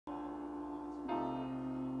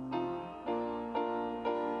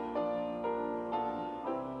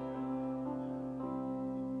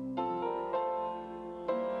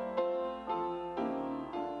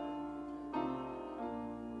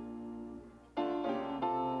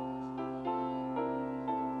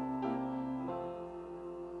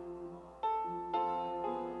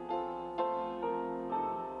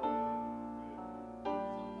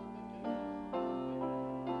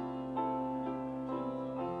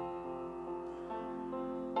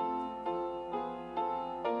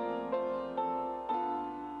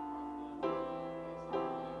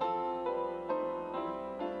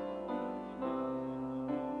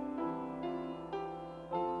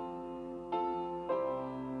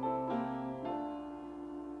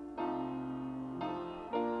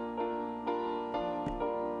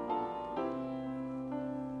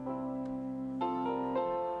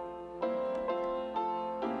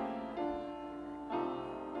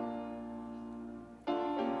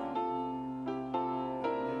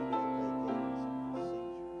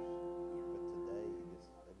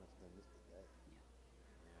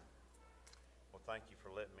thank you for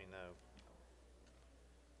letting me know.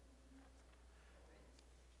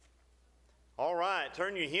 All right,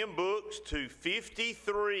 turn your hymn books to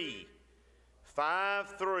 53.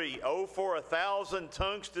 5-3. Oh, for 1,000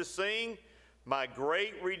 tongues to sing my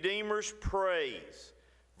great Redeemer's praise.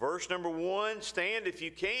 Verse number 1, stand if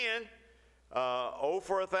you can. Oh,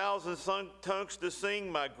 for 1,000 tongues to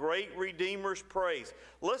sing my great Redeemer's praise.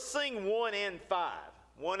 Let's sing 1 and 5.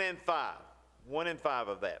 1 and 5. 1 and 5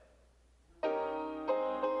 of that.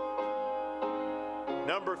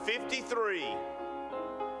 Number 53.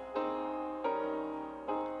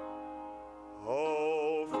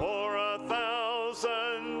 Oh, for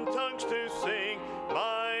 1,000 tongues to sing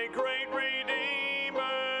my great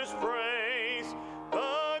Redeemer's praise,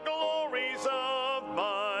 the glories of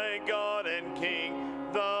my God and King,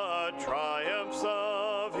 the triumphs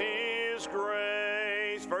of His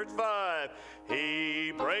grace. Verse 5,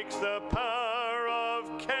 He breaks the power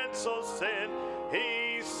of cancel sin,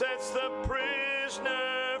 He sets the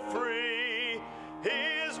prisoner free,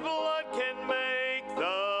 His blood can make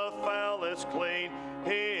the foulest clean,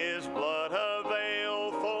 His blood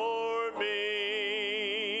avail for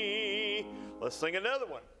me. Let's sing another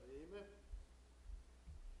one. Amen.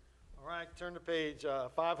 All right, turn to page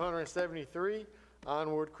 573,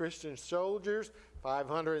 Onward Christian Soldiers.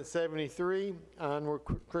 573, Onward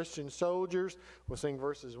Christian Soldiers. We'll sing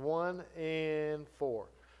verses 1 and 4.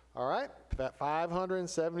 All right,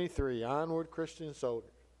 573, Onward Christian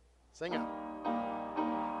Soldiers. Sing out.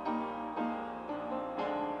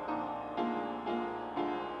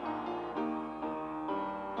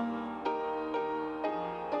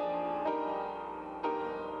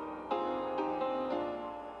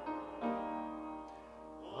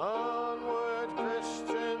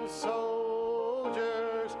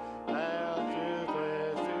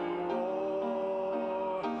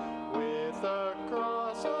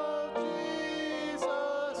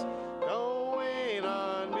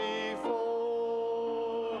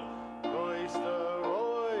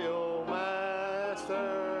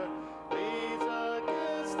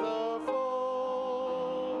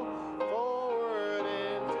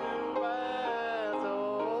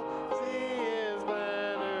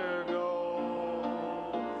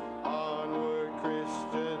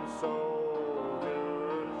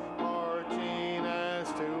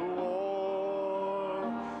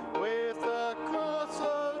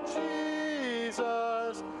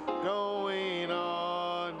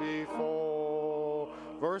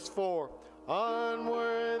 Verse 4,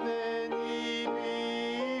 onward then ye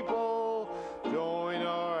people, join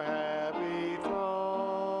our happy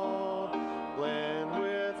throng, blend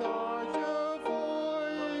with our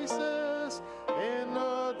voices in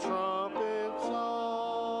the trumpet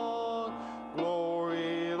song,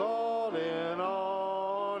 glory, laud, and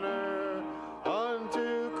honor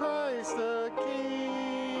unto Christ the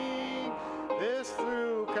King, this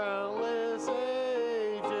through countless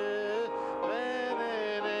ages, men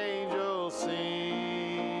and angels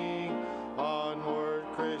sing. Onward,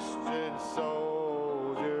 Christian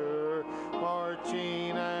soldier,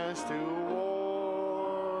 marching as to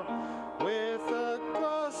war, with the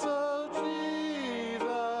cross of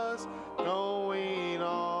Jesus going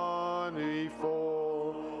on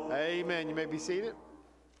before. Amen. You may be seated.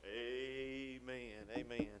 Amen.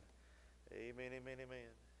 Amen. Amen. Amen.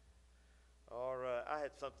 Amen. All right. I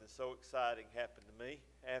had something so exciting happen to me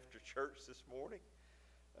after church this morning.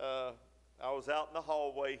 I was out in the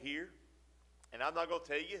hallway here, and I'm not going to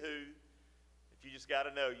tell you who. If you just got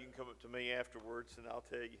to know, you can come up to me afterwards, and I'll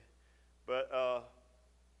tell you. But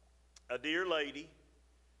a dear lady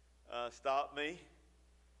stopped me,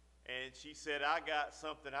 and she said, I got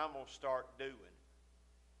something I'm going to start doing.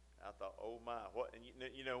 I thought, oh my, what? And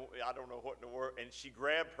you know, I don't know what in the world. And she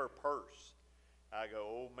grabbed her purse. I go,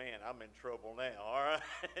 oh man, I'm in trouble now. All right.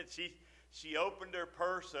 And she opened her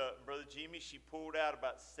purse up, and Brother Jimmy, she pulled out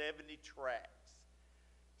about 70 tracts.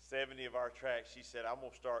 70 of our tracts. She said, I'm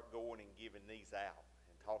going to start going and giving these out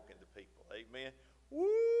and talking to people. Amen. Woo!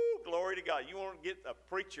 Glory to God. You want to get a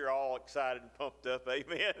preacher all excited and pumped up.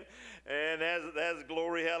 Amen. And that's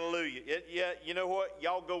glory. Hallelujah. Yeah, you know what?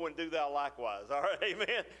 Y'all go and do that likewise. All right.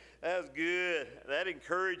 Amen. That's good. That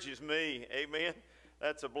encourages me. Amen.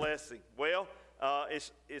 That's a blessing. Well,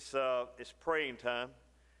 it's praying time,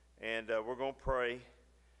 and we're going to pray.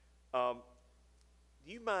 Do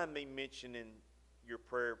you mind me mentioning your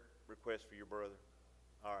prayer request for your brother?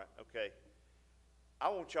 All right, okay. I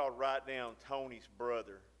want y'all to write down Tony's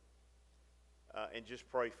brother and just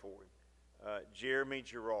pray for him. Jeremy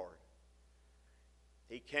Gerard.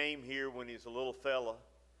 He came here when he was a little fella,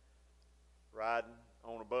 riding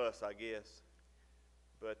on a bus, I guess.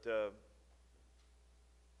 But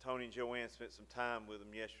Tony and Joanne spent some time with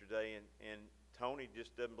him yesterday, and Tony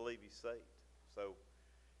just doesn't believe he's saved. So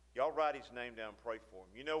y'all write his name down and pray for him.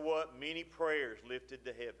 You know what? Many prayers lifted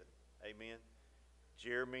to heaven. Amen.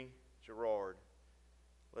 Jeremy Gerard.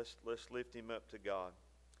 Let's lift him up to God.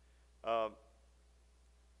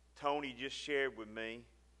 Tony just shared with me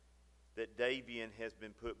that Davian has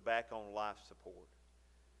been put back on life support.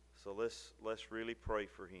 So let's really pray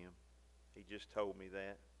for him. He just told me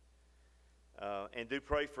that. And do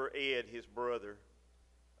pray for Ed, his brother.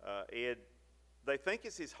 Ed, they think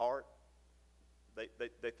it's his heart.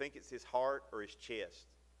 They think it's his heart or his chest.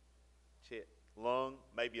 Lung,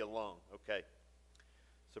 maybe a lung. Okay.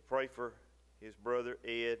 So pray for his brother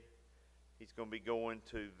Ed. He's going to be going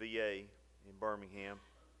to VA in Birmingham.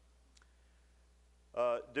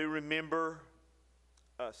 Do remember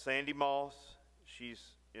Sandy Moss. She's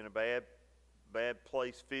in a bad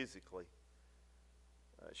place physically.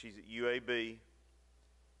 She's at UAB.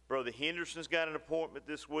 Brother Henderson's got an appointment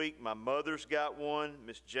this week. My mother's got one.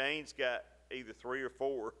 Miss Jane's got either 3 or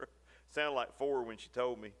 4. Sounded like 4 when she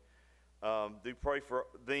told me. Do pray for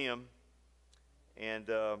them. And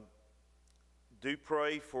do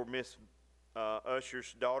pray for Miss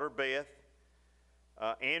Usher's daughter, Beth.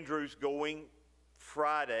 Andrew's going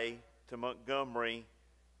Friday to Montgomery,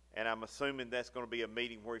 and I'm assuming that's going to be a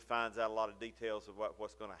meeting where he finds out a lot of details of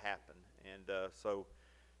what's going to happen. And so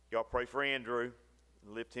y'all pray for Andrew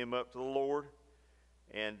and lift him up to the Lord.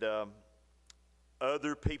 And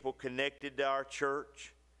other people connected to our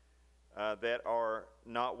church that are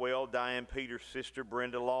not well. Diane Peters' sister,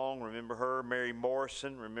 Brenda Long, remember her. Mary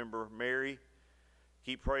Morrison, remember Mary.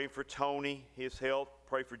 Keep praying for Tony, his health.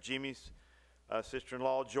 Pray for Jimmy's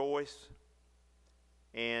sister-in-law, Joyce.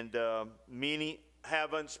 And many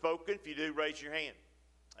have unspoken. If you do, raise your hand.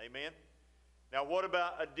 Amen. Now, what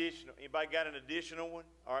about additional? Anybody got an additional one?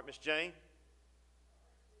 All right, Miss Jane.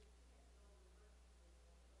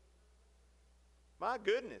 My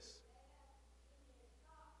goodness.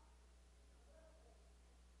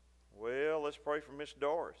 Well, let's pray for Miss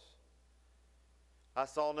Doris. I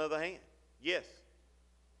saw another hand. Yes.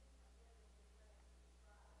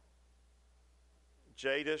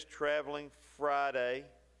 Jada's traveling Friday.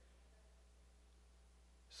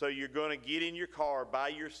 So you're going to get in your car by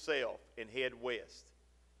yourself and head west.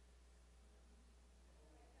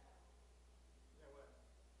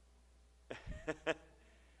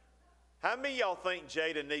 How many of y'all think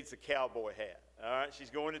Jada needs a cowboy hat? All right, she's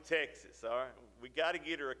going to Texas. All right, we got to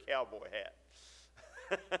get her a cowboy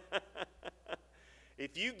hat.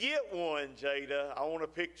 If you get one, Jada, I want a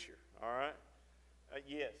picture. All right?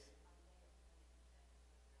 Yes.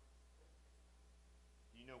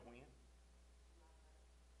 You know when?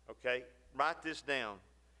 Okay, write this down.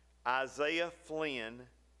 Isaiah Flynn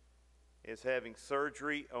is having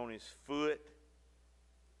surgery on his foot.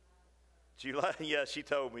 July, yeah, she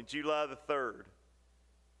told me, July the 3rd.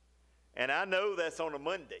 And I know that's on a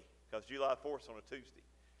Monday because July 4th is on a Tuesday.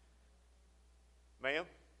 Ma'am?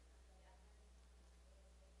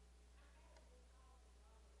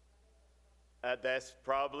 That's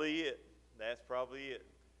probably it. That's probably it.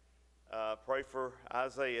 Pray for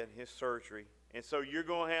Isaiah and his surgery. And so you're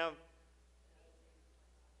going to have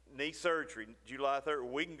knee surgery July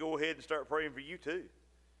 3rd. We can go ahead and start praying for you too.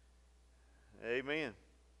 Amen.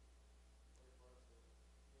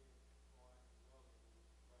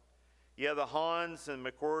 Yeah, the Hans and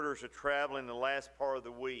McWhirters are traveling the last part of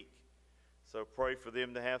the week. So pray for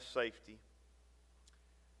them to have safety.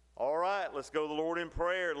 All right, let's go to the Lord in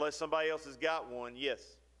prayer unless somebody else has got one. Yes,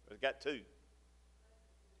 I've got 2.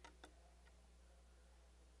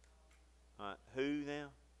 All right, who now?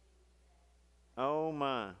 Oh,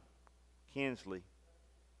 my. Kinsley.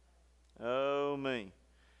 Oh, me.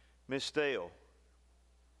 Miss Stale.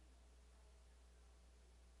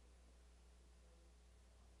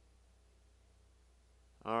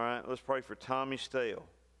 All right, let's pray for Tommy Stale.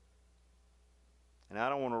 And I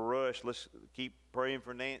don't want to rush. Let's keep praying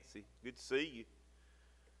for Nancy. Good to see you.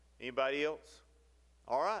 Anybody else?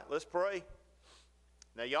 All right, let's pray.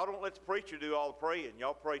 Now, y'all don't let the preacher do all the praying.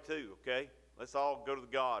 Y'all pray too, okay? Let's all go to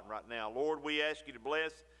God right now. Lord, we ask you to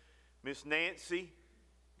bless Miss Nancy.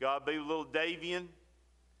 God be with little Davian.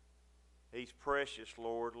 He's precious,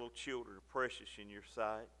 Lord. Little children are precious in your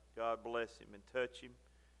sight. God bless him and touch him.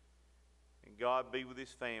 And God be with his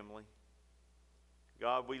family.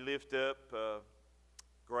 God, we lift up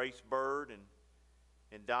Grace Bird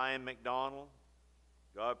and Diane McDonald.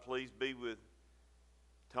 God, please be with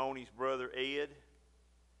Tony's brother Ed.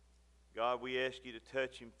 God, we ask you to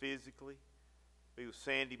touch him physically. Be with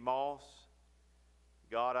Sandy Moss.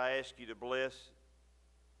 God, I ask you to bless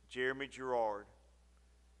Jeremy Gerard.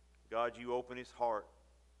 God, you open his heart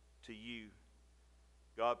to you.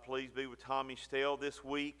 God, please be with Tommy Stell this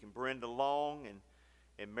week, and Brenda Long,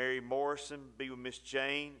 and Mary Morrison. Be with Miss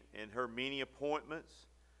Jane and her many appointments.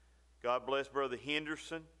 God bless Brother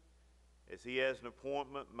Henderson as he has an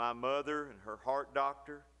appointment, my mother and her heart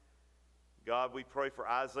doctor. God, we pray for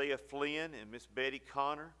Isaiah Flynn and Miss Betty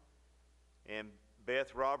Connor and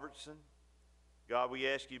Beth Robertson. God, we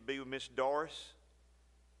ask you to be with Miss Doris.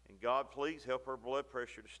 And God, please help her blood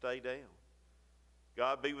pressure to stay down.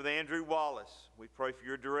 God, be with Andrew Wallace. We pray for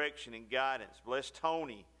your direction and guidance. Bless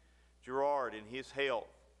Tony Gerard and his health.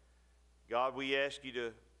 God, we ask you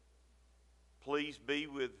to please be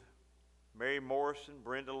with Mary Morrison,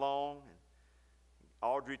 Brenda Long, and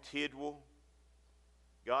Audrey Tidwell.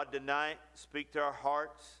 God, tonight, speak to our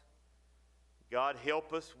hearts. God,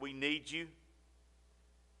 help us. We need you.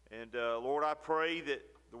 And Lord, I pray that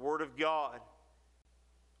the Word of God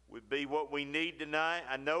would be what we need tonight.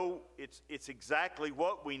 I know it's exactly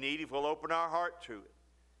what we need if we'll open our heart to it.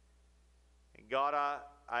 And God,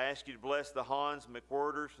 I ask you to bless the Hans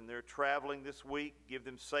McWhorters and they're traveling this week. Give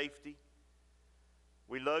them safety.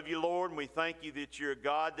 We love you, Lord, and we thank you that you're a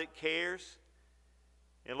God that cares.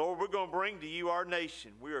 And Lord, we're going to bring to you our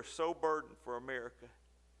nation. We are so burdened for America.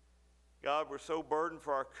 God, we're so burdened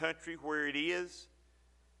for our country where it is.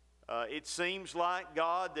 It seems like,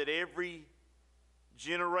 God, that every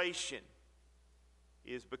generation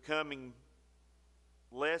is becoming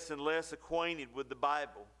less and less acquainted with the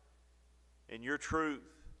Bible and your truth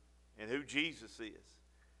and who Jesus is.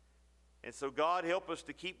 And so, God, help us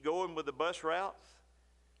to keep going with the bus routes.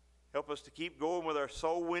 Help us to keep going with our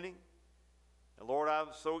soul winning. And Lord, I'm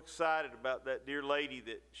so excited about that dear lady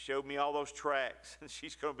that showed me all those tracts and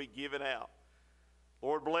she's going to be giving out.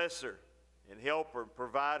 Lord, bless her and help her and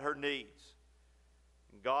provide her needs.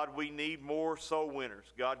 And God, we need more soul winners.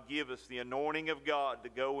 God, give us the anointing of God to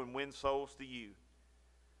go and win souls to you.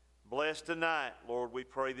 Bless tonight, Lord, we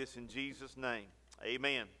pray this in Jesus' name.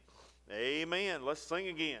 Amen. Amen. Let's sing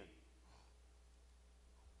again.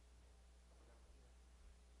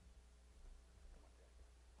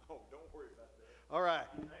 Oh, don't worry about that. All right.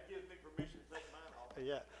 That gives me permission to take mine off.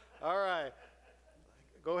 Yeah. All right.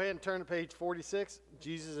 Go ahead and turn to page 46,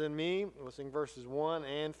 Jesus and Me. We'll sing verses 1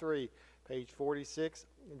 and 3. Page 46,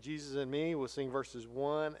 Jesus and Me. We'll sing verses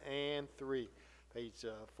 1 and 3. Page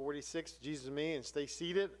 46, Jesus and Me. And stay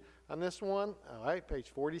seated on this one. All right, page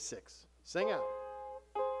 46. Sing out.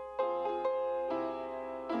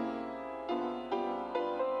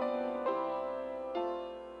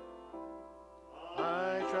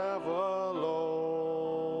 I travel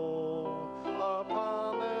alone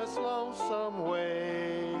upon this lonesome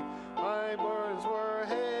way. My burdens were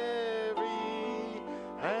heavy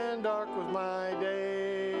and dark was my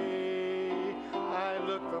day. I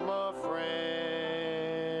looked for my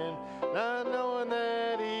friend, not knowing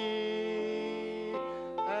that he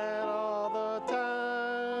had all the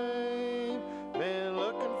time been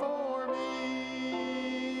looking for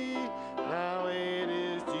me. Now it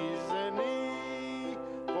is Jesus and me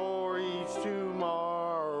for each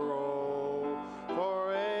tomorrow,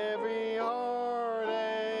 for every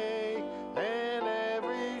heartache and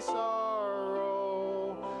every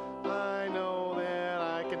sorrow. I know that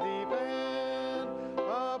I can depend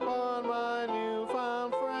upon my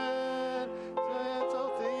newfound friend. And so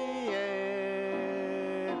to the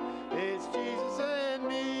end, it's Jesus and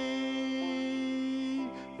me.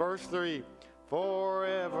 Verse 3,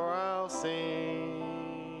 forever I'll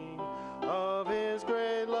sing of his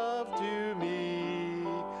great love to me.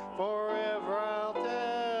 Forever I'll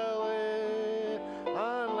tell it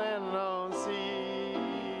on land and on sea.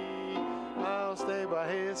 I'll stay by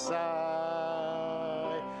his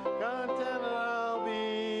side, content I'll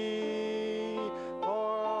be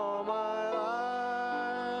for all my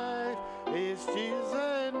life. It's Jesus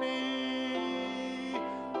and me.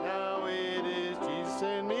 Now it is Jesus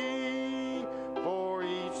and me for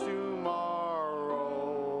each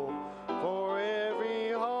tomorrow, for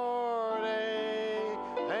every heartache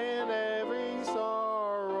and every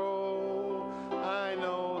sorrow. I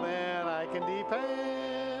know that I can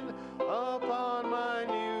depend upon my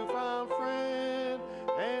newfound friend,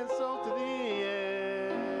 and so to the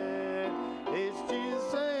end, it's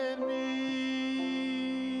Jesus and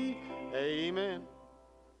me. Amen.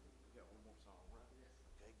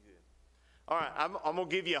 Okay, good. All right, I'm going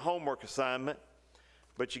to give you a homework assignment,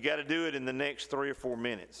 but you got to do it in the next 3 or 4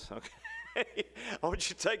 minutes, okay? I want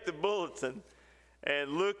you to take the bulletin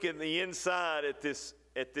and look in the inside at this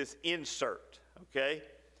insert, okay?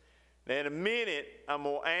 Now, in a minute, I'm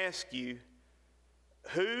going to ask you,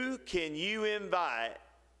 who can you invite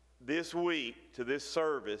this week to this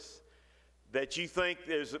service that you think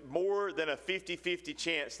there's more than a 50-50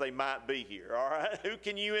 chance they might be here, all right? Who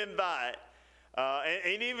can you invite?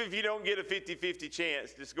 And even if you don't get a 50-50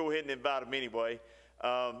 chance, just go ahead and invite them anyway.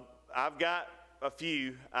 I've got a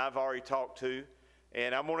few I've already talked to,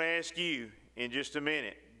 and I'm going to ask you in just a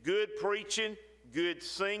minute. Good preaching, good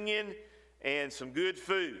singing, and some good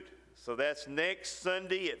food. So that's next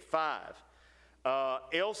Sunday at 5.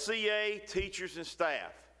 LCA teachers and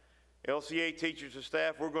staff. LCA teachers and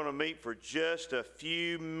staff, we're going to meet for just a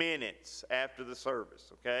few minutes after the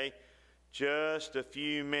service, okay? Just a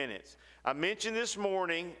few minutes. I mentioned this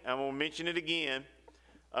morning, I'm going to mention it again.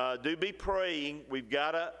 Do be praying. We've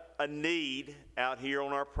got a need out here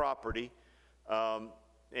on our property.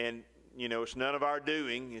 And, you know, it's none of our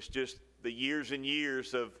doing. It's just the years and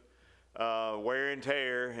years of wear and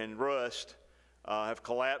tear and rust have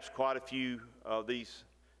collapsed quite a few of these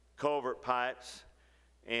culvert pipes.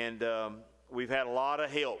 And we've had a lot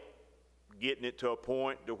of help getting it to a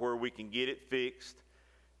point to where we can get it fixed.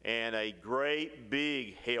 And a great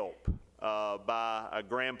big help by a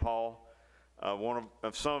grandpa, one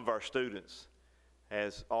of some of our students,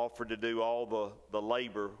 has offered to do all the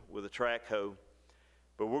labor with a track hoe.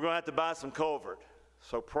 But we're going to have to buy some culvert.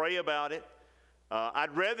 So pray about it.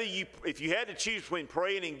 I'd rather you, if you had to choose between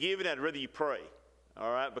praying and giving, I'd rather you pray,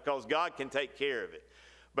 all right, because God can take care of it.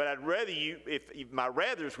 But I'd rather you, if my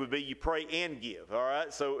rathers would be you pray and give, all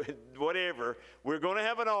right? So whatever. We're going to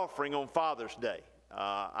have an offering on Father's Day.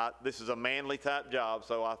 This is a manly type job,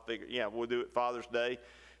 so I figured, yeah, we'll do it Father's Day.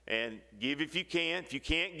 And give if you can. If you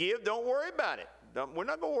can't give, don't worry about it. We're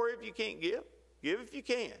not going to worry if you can't give. Give if you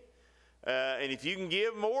can. And if you can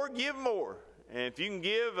give more, give more. And if you can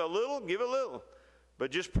give a little, give a little.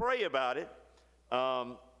 But just pray about it.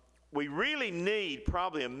 We really need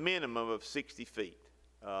probably a minimum of 60 feet.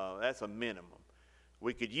 That's a minimum.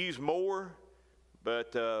 We could use more,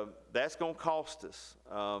 but that's going to cost us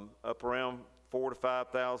up around $4,000 to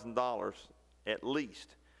 $5,000 at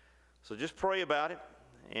least. So just pray about it.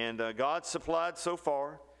 And God's supplied so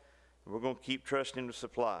far. We're going to keep trusting Him to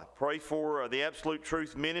supply. Pray for the Absolute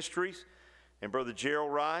Truth Ministries and Brother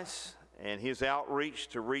Gerald Rice and his outreach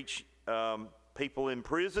to reach people in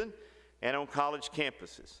prison and on college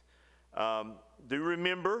campuses. Do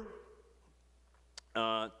remember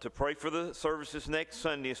to pray for the services next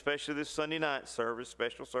Sunday, especially this Sunday night service,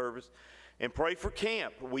 special service, and pray for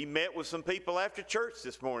camp. We met with some people after church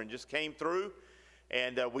this morning, just came through,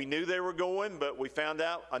 and we knew they were going, but we found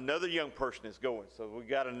out another young person is going. So we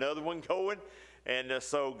got another one going, and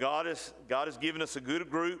so God has given us a good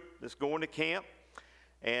group that's going to camp.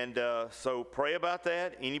 And so pray about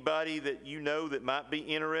that. Anybody that you know that might be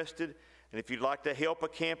interested, and if you'd like to help a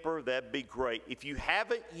camper, that'd be great. If you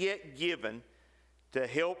haven't yet given to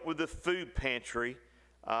help with the food pantry,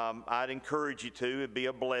 I'd encourage you to. It'd be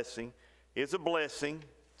a blessing. It's a blessing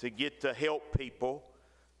to get to help people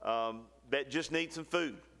that just need some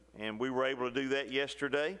food. And we were able to do that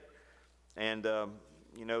yesterday. And,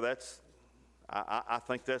 you know, I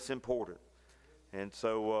think that's important. And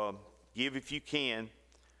so give if you can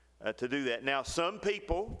to do that. Now, some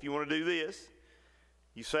people, if you want to do this,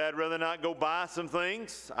 you say, I'd rather not go buy some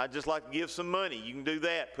things. I'd just like to give some money. You can do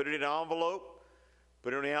that. Put it in an envelope.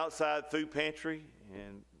 Put it on the outside food pantry.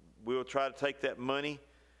 And we'll try to take that money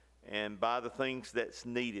and buy the things that's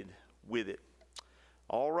needed with it.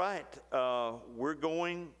 All right. We're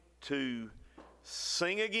going to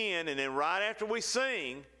sing again. And then right after we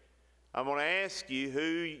sing, I'm going to ask you who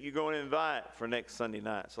you're going to invite for next Sunday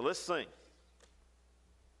night. So let's sing.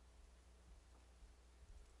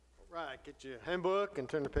 Right, get your handbook and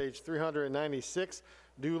turn to page 396,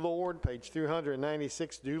 Do Lord, page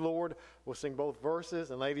 396, Do Lord. We'll sing both verses,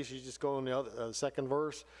 and ladies, you just go on the other, second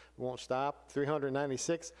verse. We won't stop.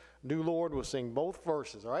 396, Do Lord. We'll sing both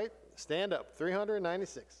verses, all right? Stand up,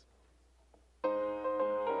 396.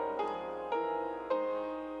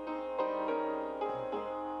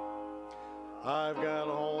 I've got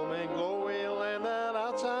a home in glory land that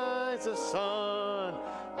outshines the sun.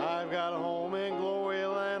 I've got a home in glory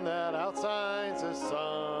land that outshines the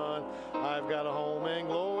sun. I've got a home in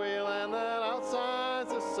glory land that outshines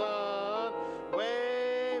the sun.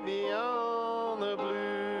 Way beyond the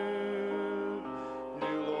blue.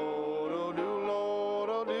 Do Lord, oh do Lord,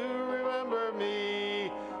 oh do remember me.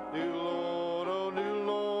 Do Lord, oh do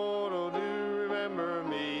Lord, oh do remember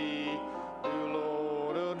me. Do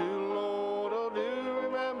Lord, oh do Lord, oh do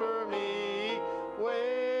remember me.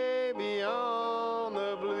 Way beyond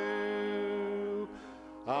the blue.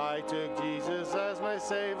 I took Jesus as my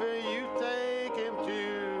Savior, you take Him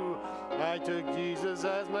too. I took Jesus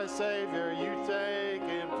as my Savior, you take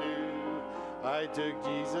Him too. I took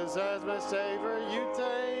Jesus as my Savior, you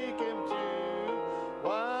take Him too.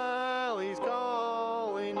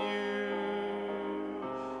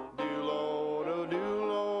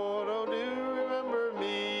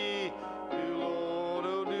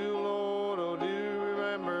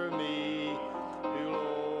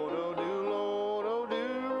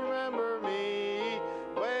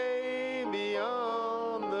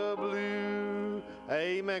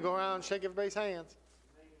 Amen. Go around and shake everybody's hands.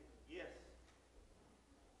 Yes.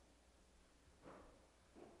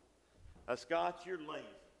 Scott, you're lazy.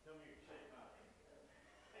 Come here and shake my hand.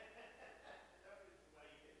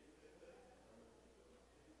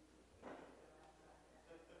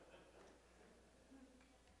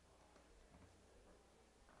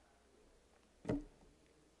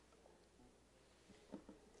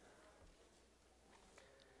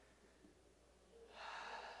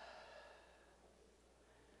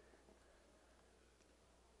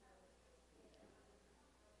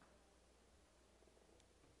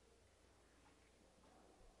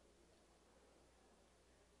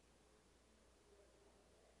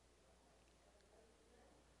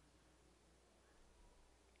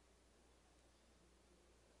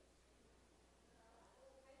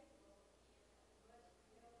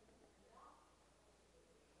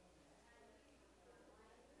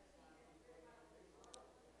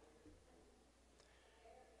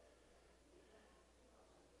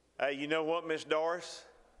 Hey, you know what, Miss Doris?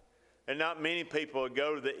 There are not many people that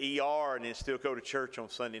go to the ER and then still go to church on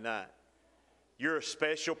Sunday night. You're a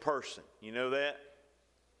special person. You know that?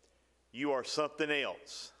 You are something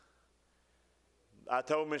else. I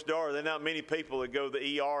told Miss Doris, there are not many people that go to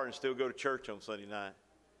the ER and still go to church on Sunday night.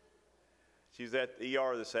 She's at the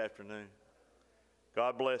ER this afternoon.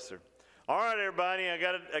 God bless her. All right, everybody,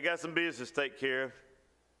 I got some business to take care of.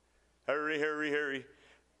 Hurry, hurry, hurry.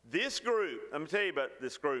 This group, let me tell you about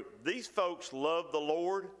this group. These folks love the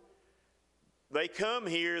Lord. They come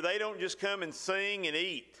here. They don't just come and sing and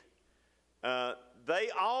eat. They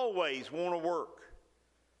always want to work.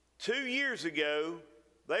 2 years ago,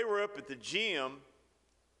 they were up at the gym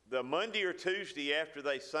the Monday or Tuesday after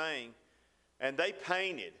they sang, and they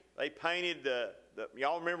painted. They painted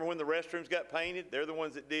y'all remember when the restrooms got painted? They're the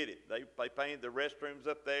ones that did it. They painted the restrooms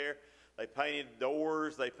up there. They painted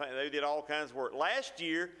doors. They did all kinds of work. Last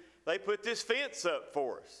year, they put this fence up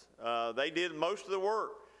for us. They did most of the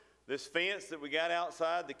work. This fence that we got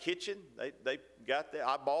outside the kitchen, they got that.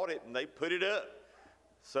 I bought it and they put it up.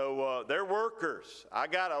 So they're workers. I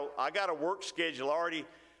got a work schedule already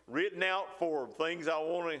written out for them, things I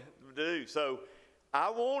want to do. So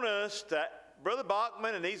I want us to, Brother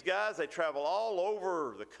Bachman and these guys, they travel all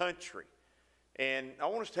over the country. And I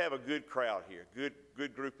want us to have a good crowd here,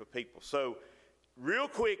 good group of people. So real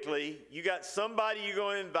quickly, you got somebody you're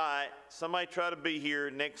going to invite. Somebody try to be here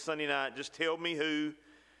next Sunday night. Just tell me who.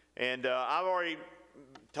 And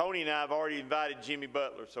Tony and I have already invited Jimmy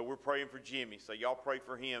Butler, so we're praying for Jimmy. So y'all pray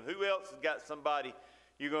for him. Who else has got somebody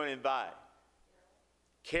you're going to invite?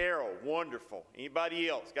 Carol, wonderful. Anybody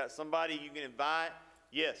else got somebody you can invite?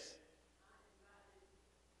 Yes.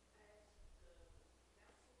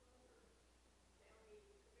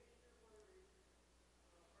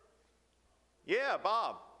 Yeah,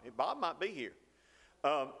 Bob. Bob might be here.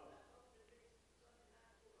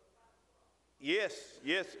 Yes,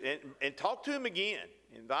 and talk to him again.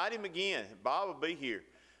 Invite him again. Bob will be here.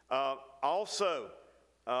 Also,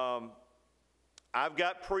 I've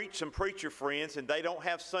got some preacher friends, and they don't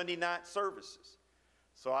have Sunday night services.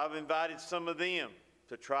 So I've invited some of them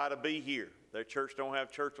to try to be here. Their church don't have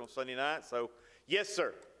church on Sunday night. So, yes,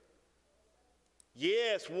 sir.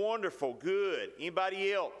 Yes, wonderful, good.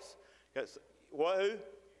 Anybody else? What, who?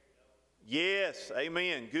 Yes,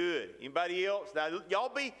 amen, good. Anybody else? Now,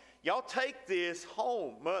 y'all take this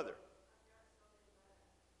home, mother.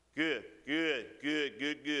 Good.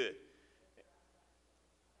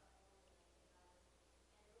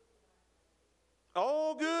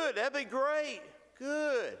 Oh, good, that'd be great.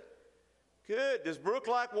 Good. Does Brooke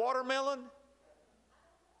like watermelon?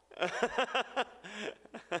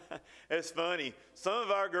 It's funny. Some of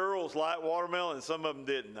our girls like watermelon and some of them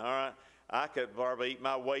didn't, all right? I could probably eat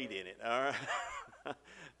my weight in it, all right?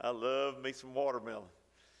 I love me some watermelon.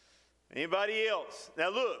 Anybody else?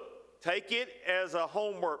 Now look, take it as a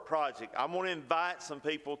homework project. I'm going to invite some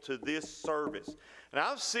people to this service. And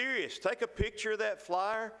I'm serious. Take a picture of that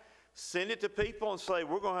flyer, send it to people and say,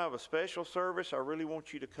 we're going to have a special service. I really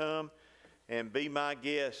want you to come and be my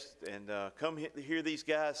guest and come hear these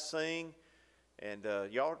guys sing. And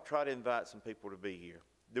y'all try to invite some people to be here.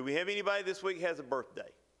 Do we have anybody this week has a birthday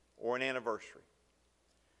or an anniversary?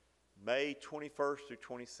 May 21st through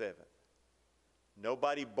 27th.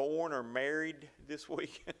 Nobody born or married this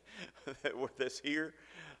week that's here?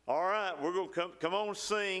 All right, we're going to come on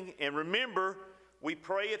sing. And remember, we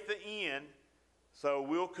pray at the end. So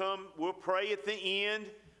we'll pray at the end.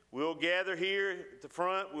 We'll gather here at the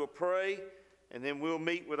front, we'll pray, and then we'll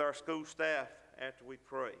meet with our school staff after we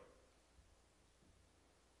pray.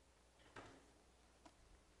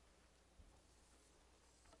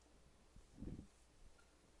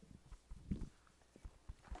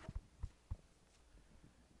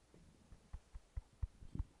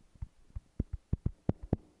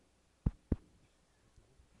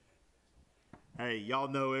 Hey, y'all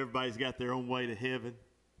know everybody's got their own way to heaven.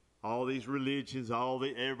 All these religions,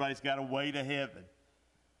 everybody's got a way to heaven.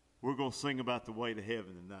 We're going to sing about the way to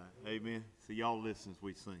heaven tonight. Amen. So y'all listen as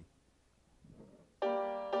we sing.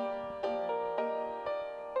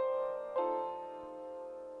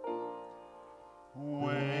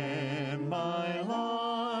 When my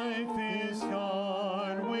life is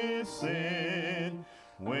scarred with sin,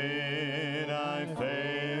 when I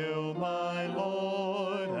fail my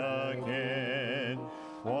Lord again,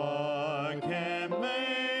 what can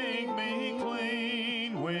make me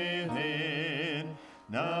clean within?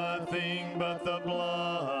 Nothing but the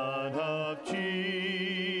blood of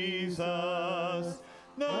Jesus.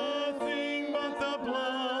 Nothing but the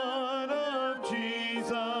blood of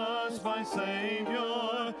Jesus, my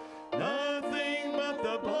Savior. Nothing but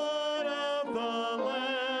the blood of the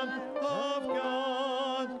Lamb of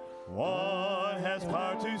God. What has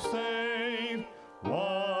power to save?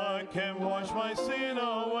 What can wash my sin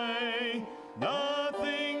away?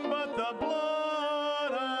 Nothing but the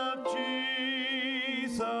blood of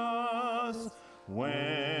Jesus.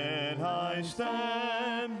 When I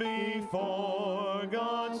stand before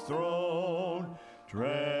God's throne,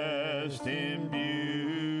 dressed in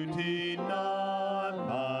beauty not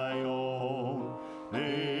my own,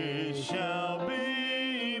 this shall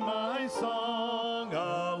be my song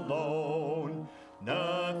alone.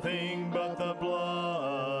 Nothing but the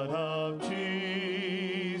blood of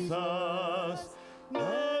Jesus.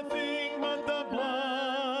 Nothing but the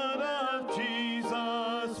blood of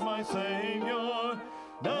Jesus, my Savior.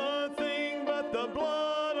 Nothing but the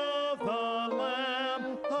blood of the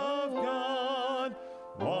Lamb of God.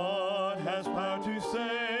 What has power to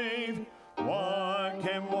save? What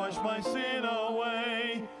can wash my sin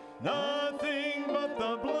away? Nothing but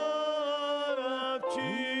the blood of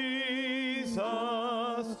Jesus.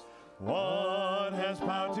 What has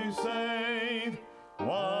power to save?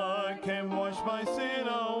 What can wash my sin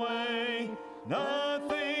away?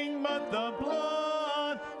 Nothing but the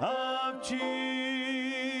blood of Jesus.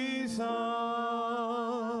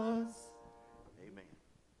 Amen.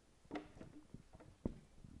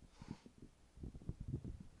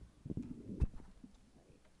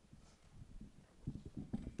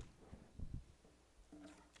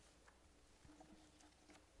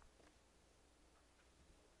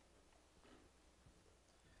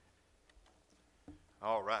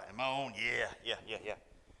 All right, am I on? Yeah.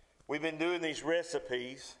 We've been doing these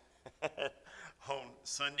recipes on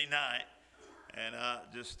Sunday night, and I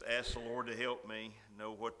just asked the Lord to help me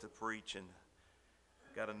know what to preach, and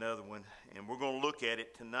got another one, and we're going to look at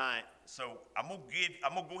it tonight. So I'm going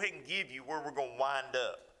to go ahead and give you where we're going to wind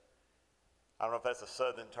up. I don't know if that's a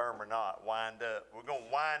southern term or not, wind up. We're going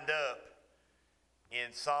to wind up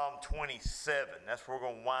in Psalm 27. That's where we're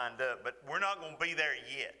going to wind up, but we're not going to be there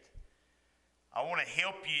yet. I want to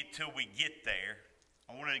help you till we get there.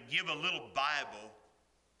 I want to give a little Bible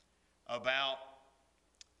about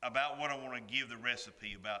what I want to give the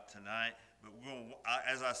recipe about tonight. But we're going to,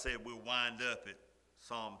 as I said, we'll wind up at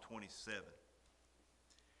Psalm 27.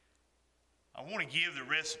 I want to give the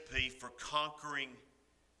recipe for conquering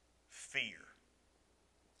fear.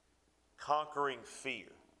 Conquering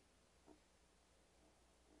fear.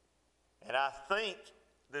 And I think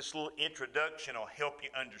this little introduction will help you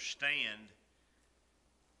understand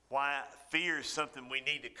why fear is something we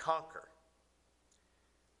need to conquer.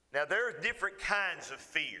 Now, there are different kinds of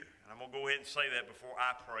fear. And I'm going to go ahead and say that before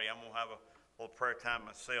I pray. I'm going to have a little prayer time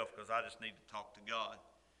myself because I just need to talk to God.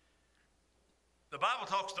 The Bible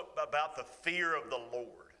talks about the fear of the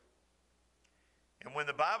Lord. And when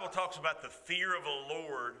the Bible talks about the fear of the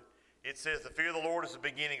Lord, it says the fear of the Lord is the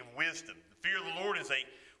beginning of wisdom. The fear of the Lord is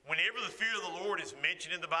whenever the fear of the Lord is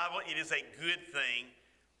mentioned in the Bible, it is a good thing.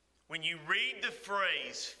 When you read the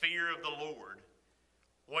phrase fear of the Lord,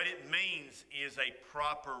 what it means is a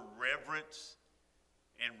proper reverence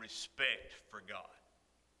and respect for God.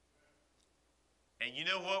 And you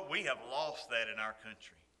know what? We have lost that in our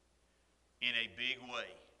country in a big way.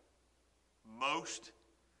 Most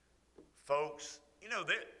folks, you know,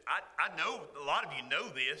 I know a lot of you know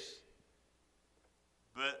this,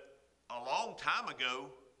 but a long time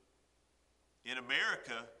ago in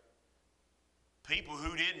America, people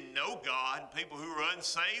who didn't know God, people who were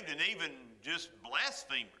unsaved, and even just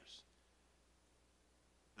blasphemers,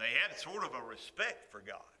 they had sort of a respect for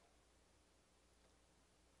God.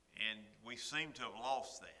 And we seem to have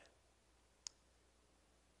lost that.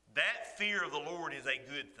 That fear of the Lord is a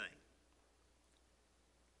good thing.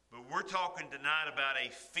 But we're talking tonight about a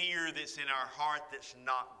fear that's in our heart that's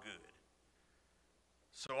not good.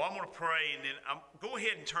 So I'm going to pray, and then go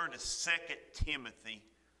ahead and turn to 2 Timothy.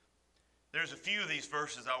 There's a few of these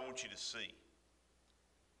verses I want you to see.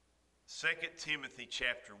 2 Timothy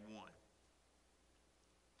chapter 1.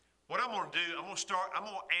 What I'm going to do, I'm going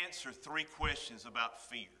to answer 3 questions about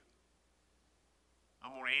fear.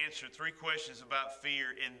 I'm going to answer 3 questions about fear,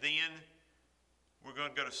 and then we're going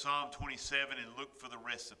to go to Psalm 27 and look for the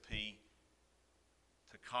recipe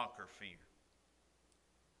to conquer fear.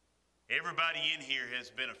 Everybody in here has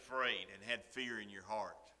been afraid and had fear in your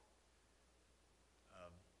heart.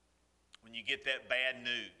 When you get that bad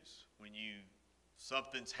news, when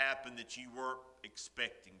something's happened that you weren't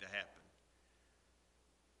expecting to happen.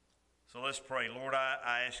 So let's pray. Lord,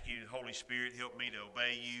 I ask you, Holy Spirit, help me to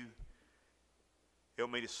obey you.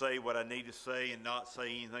 Help me to say what I need to say and not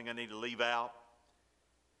say anything I need to leave out.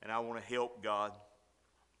 And I want to help, God.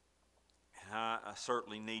 And I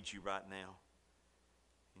certainly need you right now.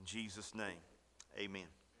 In Jesus' name, amen.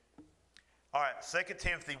 All right, 2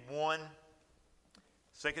 Timothy 1.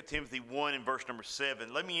 2 Timothy 1 and verse number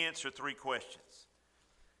 7. Let me answer 3 questions.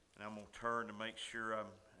 And I'm going to turn to make sure I'm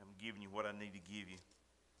giving you what I need to give you.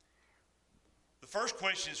 The first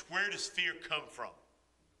question is, where does fear come from?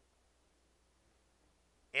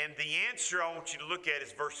 And the answer I want you to look at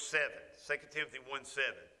is verse 7. 2 Timothy 1,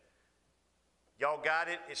 7. Y'all got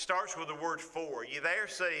it? It starts with the word for. You there?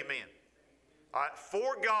 Say amen. All right.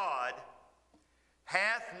 For God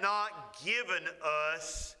hath not given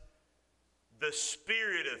us the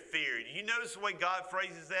spirit of fear. Do you notice the way God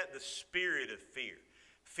phrases that? The spirit of fear.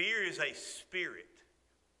 Fear is a spirit.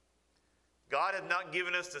 God hath not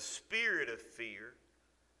given us the spirit of fear,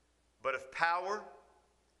 but of power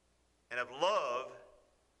and of love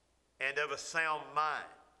and of a sound mind.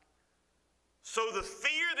 So the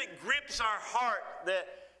fear that grips our heart, that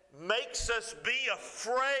makes us be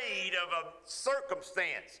afraid of a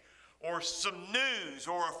circumstance or some news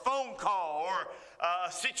or a phone call or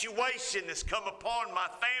a situation that's come upon my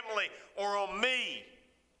family or on me,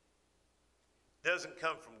 doesn't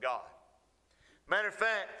come from God. Matter of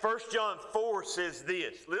fact, 1 John 4 says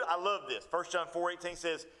this. I love this. 1 John 4:18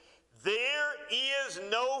 says, there is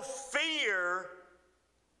no fear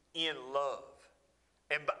in love.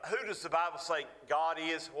 And who does the Bible say God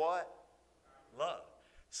is what? Love.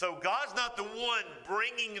 So God's not the one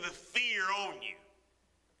bringing the fear on you.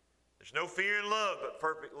 There's no fear in love, but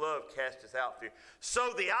perfect love casteth out fear.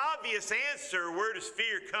 So the obvious answer, where does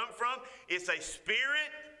fear come from? It's a spirit.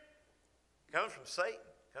 It comes from Satan.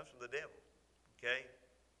 It comes from the devil. Okay?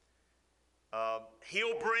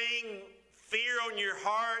 He'll bring fear on your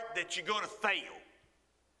heart that you're going to fail.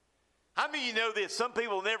 How many of you know this? Some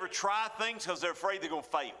people never try things because they're afraid they're going to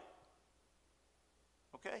fail.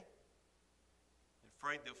 Okay? They're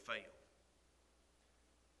afraid they'll fail.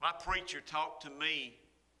 My preacher talked to me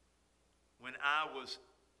when I was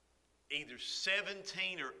either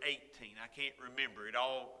 17 or 18. I can't remember. It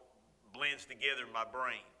all blends together in my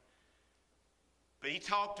brain. But he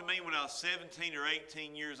talked to me when I was 17 or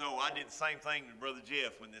 18 years old. I did the same thing with Brother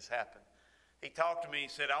Jeff when this happened. He talked to me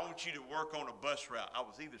and said, I want you to work on a bus route. I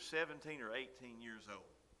was either 17 or 18 years old.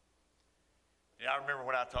 And I remember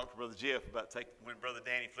when I talked to Brother Jeff about when Brother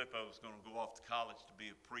Danny Flippo was going to go off to college to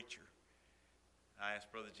be a preacher. I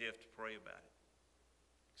asked Brother Jeff to pray about it.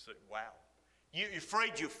 He said, wow. You're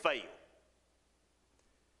afraid you'll fail.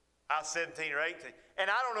 I was 17 or 18. And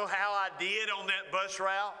I don't know how I did on that bus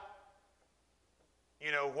route.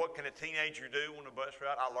 You know, what can a teenager do on a bus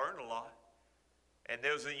route? I learned a lot. And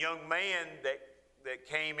there was a young man that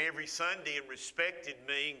came every Sunday and respected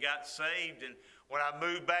me and got saved. And when I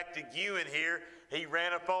moved back to Guin here, he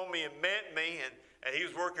ran up on me and met me. And he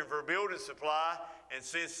was working for a building supply. And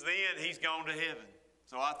since then, he's gone to heaven.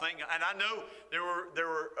 So I think, and I know there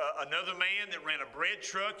were another man that ran a bread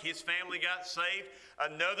truck. His family got saved.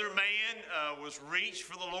 Another man was reached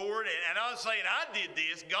for the Lord. And I was saying, I did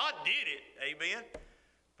this. God did it. Amen.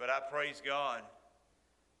 But I praise God.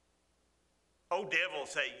 Oh, devil will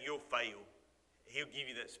say, you'll fail. He'll give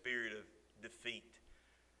you that spirit of defeat.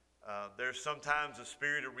 There's sometimes a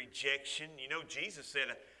spirit of rejection. You know, Jesus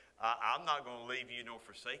said, I'm not going to leave you nor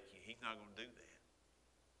forsake you. He's not going to do that.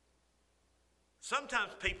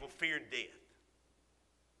 Sometimes people fear death.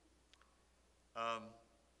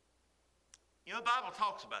 You know, the Bible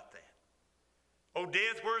talks about that. Oh,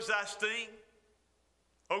 death, where's thy sting?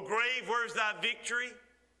 Oh, grave, where's thy victory?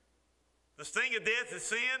 The sting of death is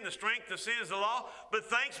sin, the strength of sin is the law. But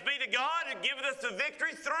thanks be to God who giveth us the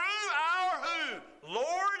victory through our who?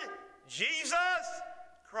 Lord Jesus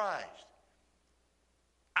Christ.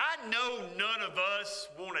 I know none of us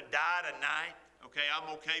want to die tonight. Okay, I'm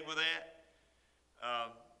okay with that.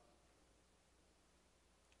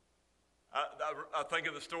 I think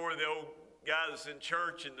of the story of the old guy that's in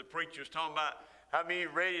church and the preacher's talking about how many are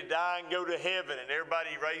ready to die and go to heaven, and everybody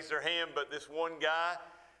raised their hand but this one guy.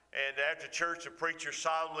 And after church, the preacher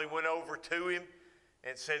solemnly went over to him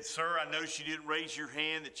and said, "Sir, I noticed you didn't raise your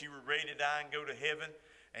hand that you were ready to die and go to heaven."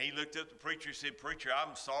 And he looked up at the preacher and said, "Preacher,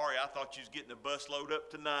 I'm sorry. I thought you was getting a bus load up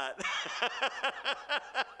tonight."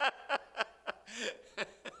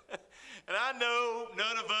 And I know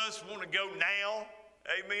none of us want to go now.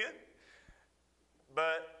 Amen.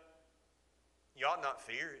 But you ought not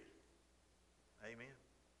fear it. Amen.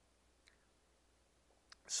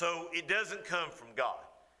 So it doesn't come from God.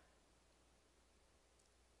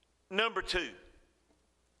 Number two,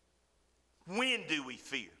 when do we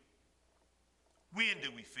fear? When do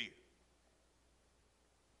we fear?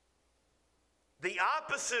 The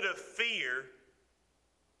opposite of fear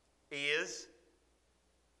is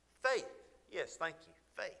faith. Yes, thank you.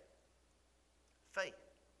 Faith. Faith.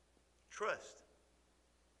 Trust.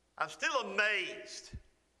 I'm still amazed.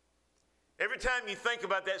 Every time you think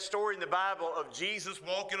about that story in the Bible of Jesus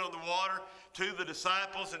walking on the water to the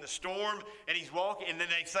disciples in the storm, and he's walking, and then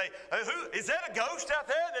they say, "Who is that, a ghost out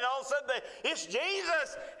there?" And then all of a sudden, it's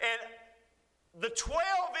Jesus. And the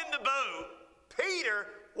 12 in the boat,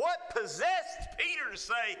 Peter, what possessed Peter to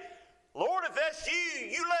say, "Lord, if that's you,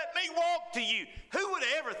 you let me walk to you"? Who would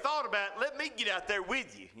have ever thought about, let me get out there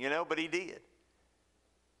with you, but he did.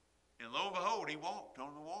 And lo and behold, he walked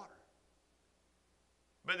on the water.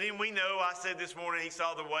 But then we know, I said this morning, he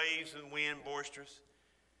saw the waves and wind boisterous.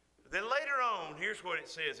 But then later on, here's what it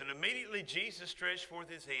says. "And immediately Jesus stretched forth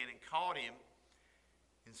his hand and caught him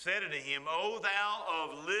and said unto him, O thou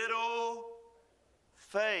of little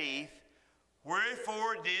faith,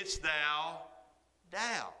 wherefore didst thou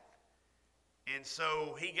doubt?" And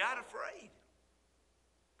so he got afraid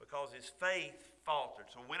because his faith faltered.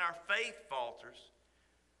 So when our faith falters,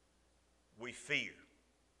 we fear.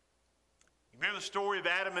 You remember the story of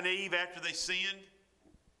Adam and Eve after they sinned?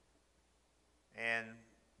 And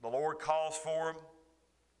the Lord calls for them.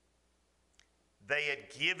 They had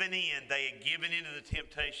given in. They had given into the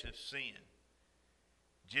temptation of sin.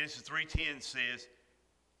 Genesis 3:10 says,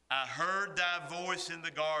 "I heard thy voice in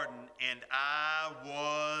the garden, and I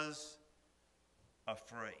was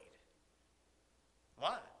afraid."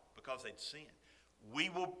 Why? Because they'd sinned. We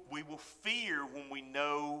will fear when we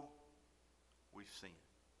know we've sinned.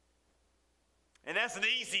 And that's an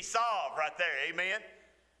easy solve right there, amen?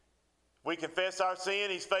 We confess our sin,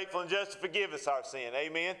 he's faithful and just to forgive us our sin,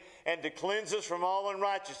 amen? And to cleanse us from all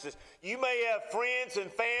unrighteousness. You may have friends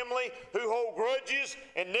and family who hold grudges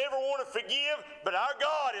and never want to forgive, but our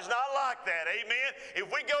God is not like that, amen?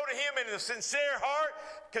 If we go to him in a sincere heart,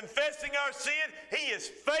 confessing our sin, he is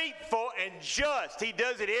faithful and just. He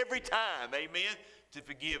does it every time, amen, to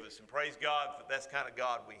forgive us. And praise God, that's the kind of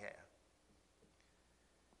God we have.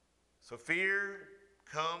 So fear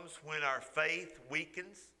comes when our faith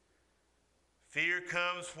weakens. Fear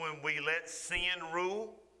comes when we let sin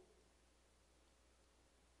rule.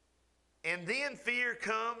 And then fear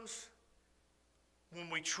comes when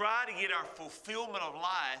we try to get our fulfillment of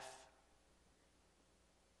life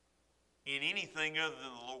in anything other than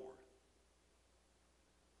the Lord.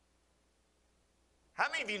 How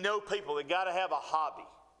many of you know people that got to have a hobby?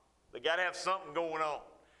 They got to have something going on.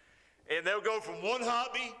 And they'll go from one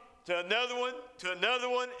hobby to another one, to another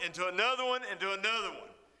one, and to another one, and to another one.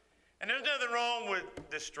 And there's nothing wrong with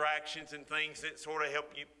distractions and things that sort of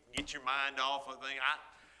help you get your mind off of things.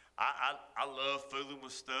 I love fooling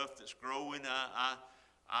with stuff that's growing. I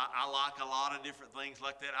like a lot of different things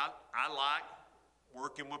like that. I like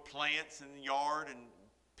working with plants in the yard and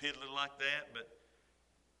piddling like that. But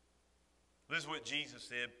this is what Jesus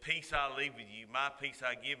said: "Peace I leave with you, my peace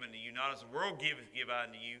I give unto you. Not as the world giveth, give I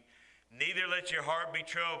unto you. Neither let your heart be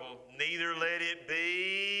troubled, neither let it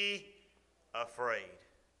be afraid."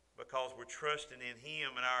 Because we're trusting in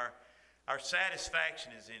him, and our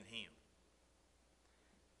satisfaction is in him.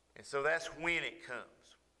 And so that's when it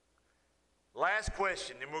comes. Last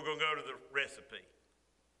question, then we're going to go to the recipe.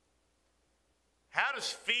 How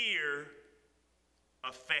does fear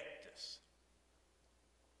affect us?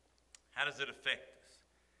 How does it affect us?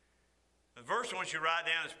 The verse I want you to write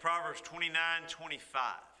down is Proverbs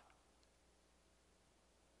 29:25.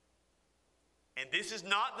 And this is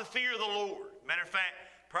not the fear of the Lord. Matter of fact,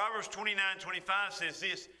 Proverbs 29:25 says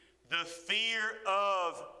this: "The fear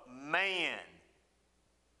of man,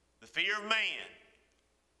 the fear of man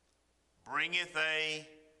bringeth a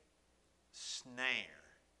snare."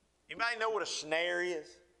 Anybody know what a snare is?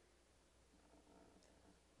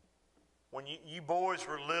 When you boys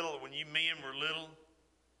were little, when you men were little,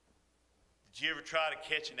 did you ever try to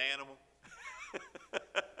catch an animal?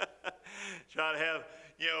 Try to have,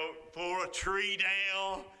 pull a tree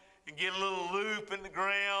down and get a little loop in the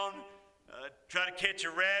ground, try to catch a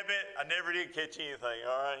rabbit. I never did catch anything,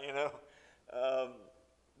 all right, you know.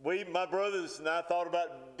 My brothers and I thought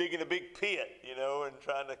about digging a big pit, you know, and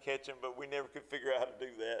trying to catch them, but we never could figure out how to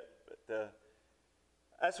do that. But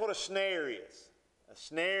that's what a snare is. A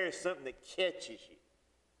snare is something that catches you.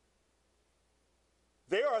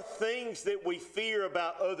 There are things that we fear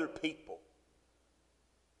about other people.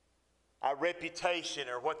 Our reputation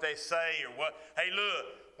or what they say or what. Hey, look,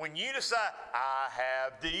 when you decide, I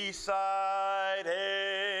have decided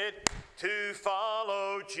to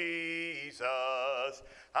follow Jesus.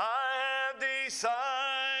 I have decided.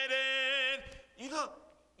 You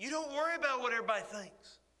don't worry about what everybody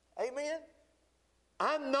thinks. Amen?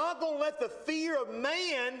 I'm not going to let the fear of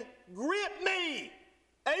man grip me.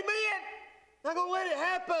 Amen? Not going to let it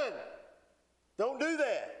happen. Don't do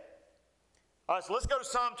that. All right, so let's go to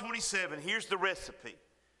Psalm 27. Here's the recipe.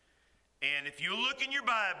 And if you look in your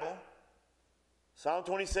Bible, Psalm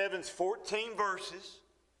 27 is 14 verses.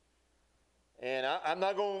 And I'm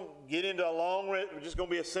not going to get into a long, it's just going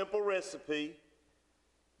to be a simple recipe.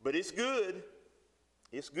 But it's good.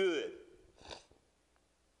 It's good.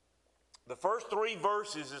 The first 3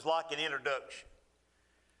 verses is like an introduction.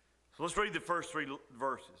 So let's read the first 3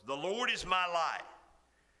 verses. The Lord is my light.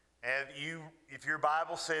 And if your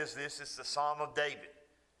Bible says this, it's the Psalm of David.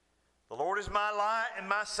 The Lord is my light and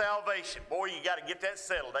my salvation. Boy, you got to get that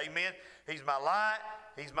settled. Amen. He's my light.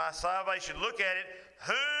 He's my salvation. Look at it.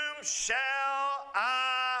 Whom shall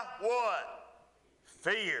I what?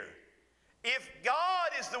 Fear. If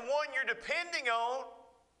God is the one you're depending on,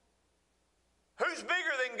 who's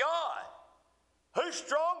bigger than God? Who's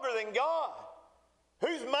stronger than God?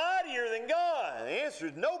 Who's mightier than God? The answer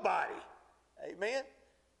is nobody. Amen.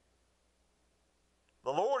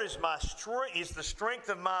 The Lord is my strength, is the strength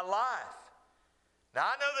of my life. Now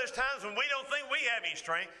I know there's times when we don't think we have any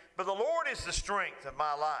strength, but the Lord is the strength of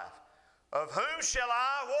my life. Of whom shall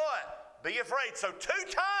I what? Be afraid. So 2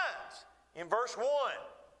 times in verse 1,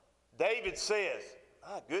 David says,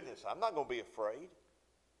 my goodness, I'm not going to be afraid.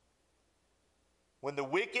 When the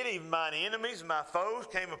wicked, even mine enemies, my foes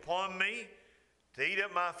came upon me to eat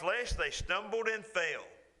up my flesh, they stumbled and fell.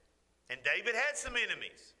 And David had some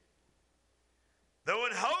enemies. Though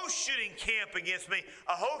an host should encamp against me,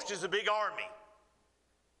 a host is a big army.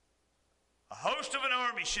 A host of an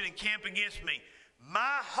army should encamp against me.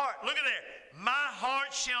 My heart, look at there, my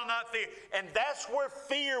heart shall not fear. And that's where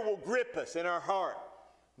fear will grip us, in our heart.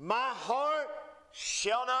 My heart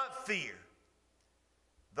shall not fear.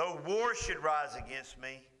 Though war should rise against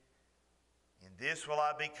me, in this will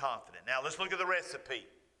I be confident. Now let's look at the recipe.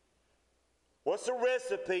 What's the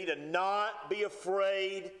recipe to not be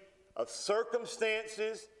afraid of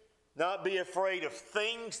circumstances, not be afraid of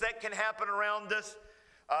things that can happen around us?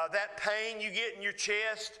 That pain you get in your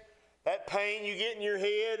chest, that pain you get in your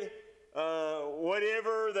head,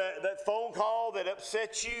 whatever, that phone call that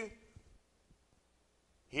upsets you.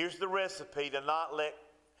 Here's the recipe to not let...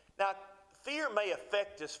 Now, fear may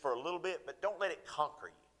affect us for a little bit, but don't let it conquer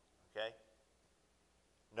you, okay?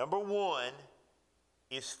 Number 1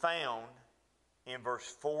 is found in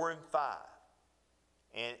verse 4 and 5.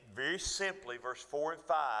 And very simply, verse 4 and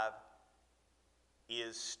 5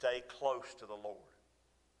 is stay close to the Lord.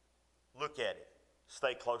 Look at it.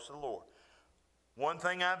 Stay close to the Lord. One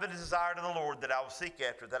thing I have a desire to the Lord that I will seek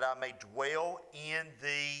after, that I may dwell in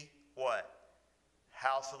the what?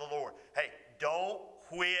 House of the Lord. Hey, don't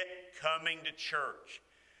quit coming to church.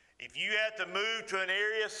 If you have to move to an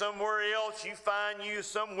area somewhere else, you find you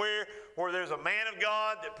somewhere where there's a man of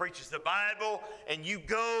God that preaches the Bible, and you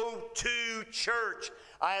go to church.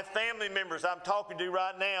 I have family members I'm talking to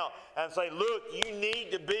right now, and say, look, you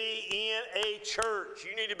need to be in a church.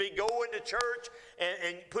 You need to be going to church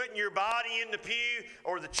and putting your body in the pew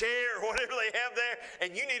or the chair or whatever they have there,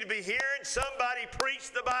 and you need to be hearing somebody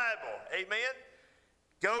preach the Bible. Amen?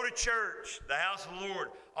 Go to church, the house of the Lord,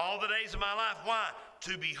 all the days of my life. Why?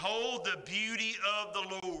 To behold the beauty of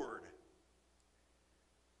the Lord.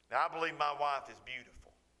 Now, I believe my wife is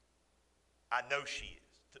beautiful. I know she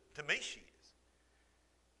is. To me, she is.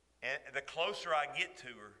 And the closer I get to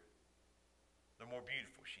her, the more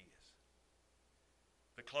beautiful she is.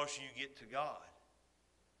 The closer you get to God,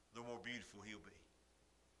 the more beautiful He'll be.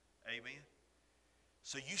 Amen?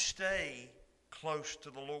 So you stay close to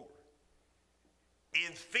the Lord.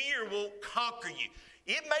 And fear won't conquer you.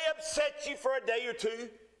 It may upset you for a day or two.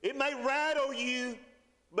 It may rattle you.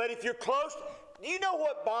 But if you're close, do you know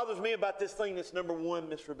what bothers me about this thing that's number 1,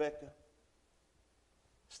 Miss Rebecca?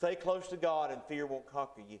 Stay close to God and fear won't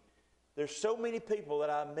conquer you. There's so many people that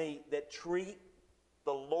I meet that treat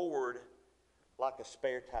the Lord like a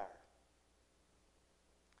spare tire.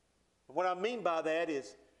 And what I mean by that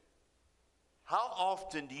is, How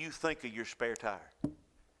often do you think of your spare tire?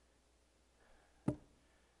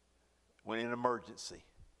 When in an emergency,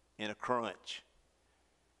 in a crunch.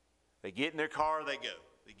 They get in their car, they go.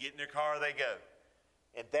 They get in their car, they go.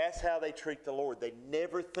 And that's how they treat the Lord. They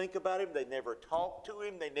never think about Him. They never talk to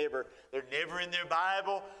Him. They're never in their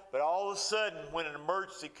Bible. But all of a sudden, when an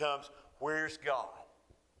emergency comes, where's God?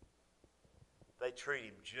 They treat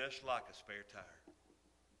Him just like a spare tire.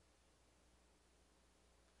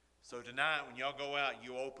 So tonight, when y'all go out,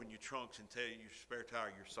 you open your trunks and tell your spare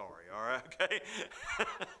tire you're sorry, all right? Okay?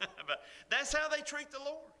 But that's how they treat the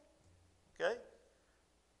Lord. Okay?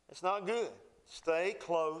 It's not good. Stay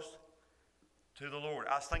close to the Lord.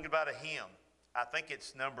 I was thinking about a hymn. I think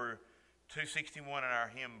it's number 261 in our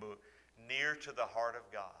hymn book, Near to the Heart of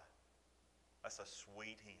God. That's a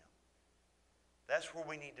sweet hymn. That's where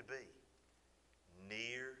we need to be.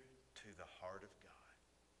 Near to the heart of God.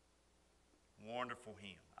 Wonderful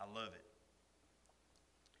hymn. I love it.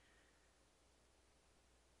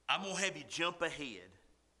 I'm going to have you jump ahead,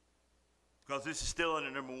 because this is still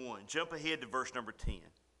under number 1. Jump ahead to verse number 10.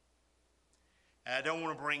 And I don't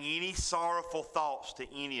want to bring any sorrowful thoughts to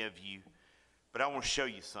any of you, but I want to show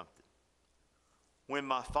you something. When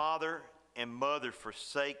my father and mother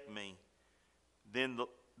forsake me, then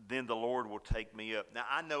the Lord will take me up. Now,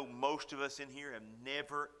 I know most of us in here have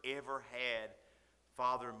never, ever had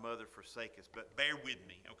father and mother forsake us, but bear with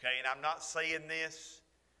me, okay? And I'm not saying this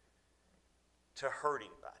to hurt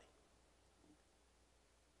anybody.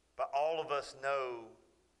 But all of us know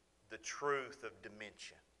the truth of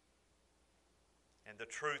dementia and the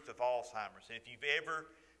truth of Alzheimer's. And if you've ever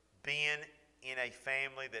been in a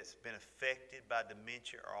family that's been affected by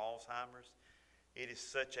dementia or Alzheimer's, it is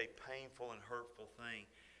such a painful and hurtful thing.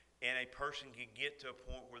 And a person can get to a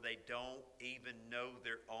point where they don't even know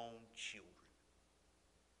their own children.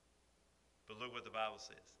 But look what the Bible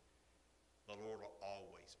says. The Lord will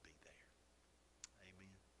always be there.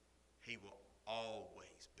 Amen. He will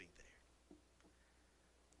always be there.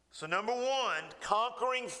 So number 1,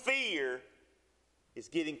 conquering fear is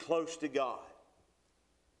getting close to God.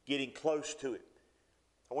 Getting close to Him.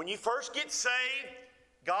 When you first get saved,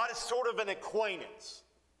 God is sort of an acquaintance.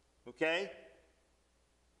 Okay?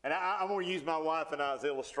 And I'm going to use my wife and I as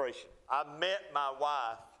illustration. I met my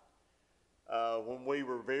wife when we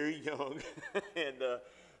were very young. And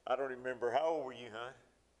I don't remember. How old were you, hon?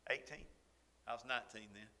 18? I was 19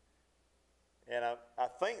 then. And I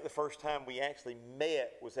think the first time we actually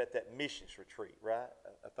met was at that missions retreat, right?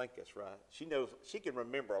 I think that's right. She knows, she can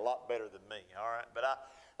remember a lot better than me, all right? But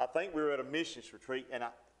I think we were at a missions retreat, and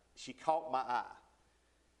she caught my eye.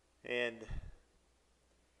 And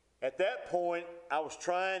at that point, I was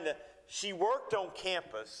she worked on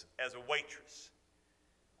campus as a waitress.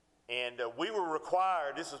 And we were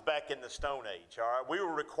required, this was back in the Stone Age, all right? We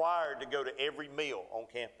were required to go to every meal on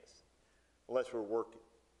campus unless we were working.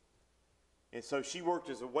 And so she worked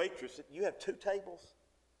as a waitress. You have 2 tables?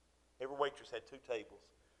 Every waitress had 2 tables.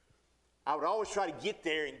 I would always try to get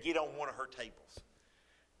there and get on one of her tables.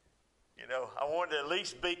 You know, I wanted to at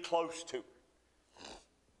least be close to her.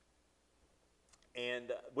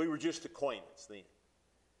 And we were just acquaintance then.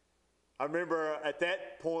 I remember at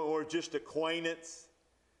that point we were just acquaintance.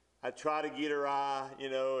 I'd try to get her eye, you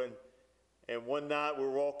know, and one night we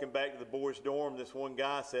were walking back to the boys' dorm. This one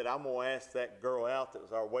guy said, I'm going to ask that girl out that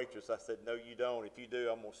was our waitress. I said, no, you don't. If you do,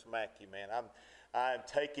 I'm going to smack you, man. I am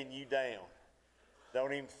taking you down.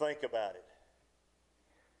 Don't even think about it.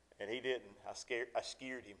 And he didn't. I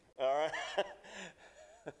scared him. All right?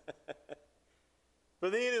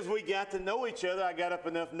 But then as we got to know each other, I got up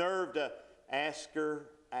enough nerve to ask her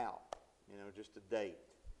out, you know, just a date.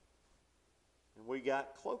 And we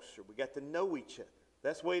got closer. We got to know each other.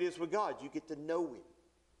 That's the way it is with God. You get to know Him.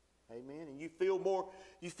 Amen. And you feel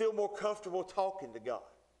more comfortable talking to God.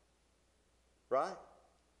 Right?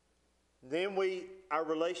 Then our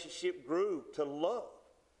relationship grew to love.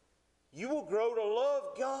 You will grow to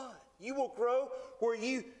love God. You will grow where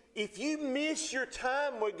if you miss your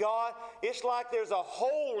time with God, it's like there's a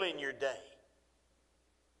hole in your day.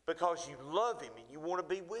 Because you love Him and you want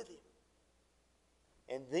to be with Him.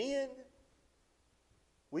 And then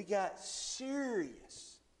we got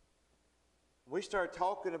serious. We started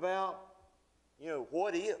talking about, you know,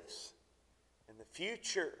 what ifs and the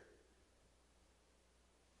future.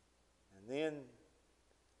 And then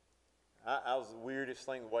I was the weirdest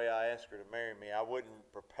thing, the way I asked her to marry me. I wasn't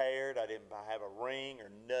prepared. I didn't have a ring or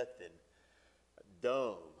nothing.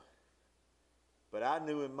 Dumb. But I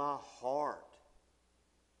knew in my heart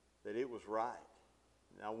that it was right.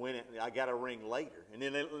 And I got a ring later. And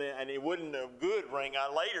it wasn't a good ring.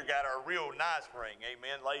 I later got a real nice ring.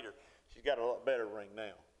 Amen. Later. She's got a lot better ring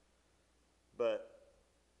now.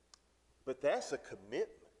 But that's a commitment.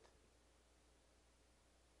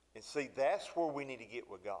 And see, that's where we need to get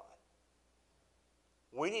with God.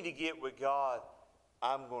 We need to get with God,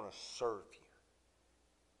 I'm going to serve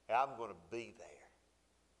you. I'm going to be there.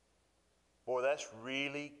 Boy, that's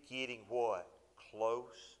really getting what?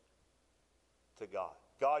 Close to God.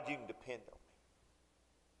 God, you can depend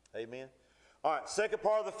on me. Amen. All right, second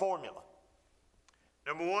part of the formula.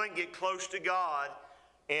 Number one, get close to God,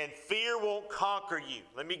 and fear won't conquer you.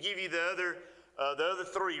 Let me give you the other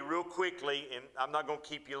three real quickly, and I'm not going to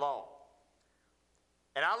keep you long.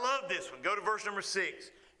 And I love this one. Go to verse number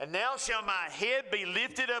 6. And now shall my head be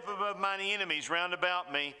lifted up above mine enemies round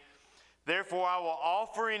about me. Therefore I will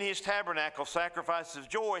offer in his tabernacle sacrifices of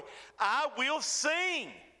joy. I will sing.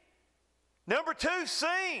 Number 2,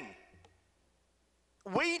 sing.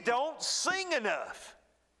 We don't sing enough.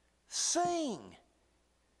 Sing.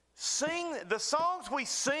 Sing. The songs we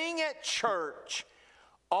sing at church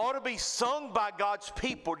ought to be sung by God's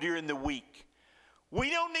people during the week. We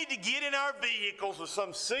don't need to get in our vehicles with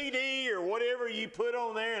some CD or whatever you put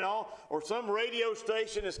on there and all, or some radio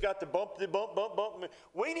station that's got the bump.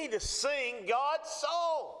 We need to sing God's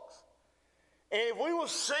songs. And if we will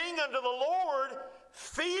sing unto the Lord,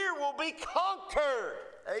 fear will be conquered.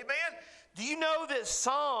 Amen? Do you know that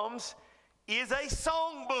Psalms is a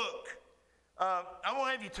songbook? I want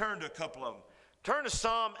to have you turn to a couple of them. Turn to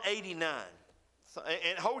Psalm 89.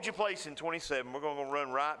 And hold your place in 27. We're going to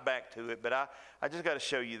run right back to it, but I just got to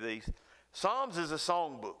show you these. Psalms is a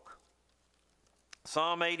songbook.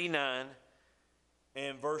 Psalm 89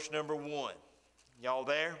 and verse number 1. Y'all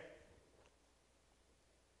there?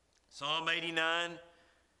 Psalm 89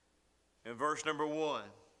 and verse number 1.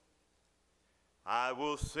 I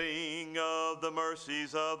will sing of the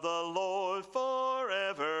mercies of the Lord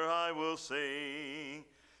forever. I will sing.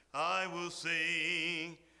 I will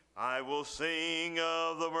sing. I will sing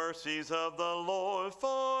of the mercies of the Lord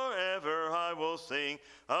forever. I will sing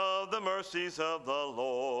of the mercies of the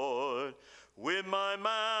Lord. With my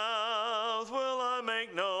mouth will I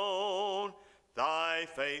make known thy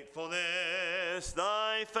faithfulness,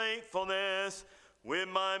 thy faithfulness. With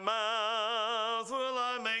my mouth will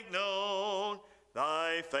I make known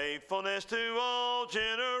thy faithfulness to all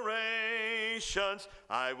generations.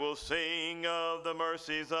 I will sing of the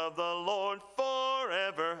mercies of the Lord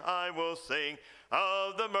forever. I will sing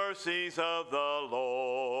of the mercies of the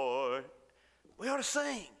Lord. We ought to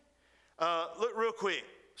sing. Look real quick.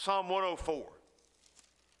 Psalm 104.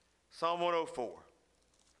 Psalm 104.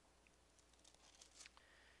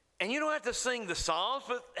 And you don't have to sing the Psalms,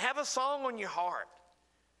 but have a song on your heart.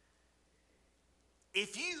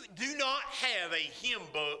 If you do not have a hymn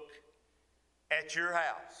book at your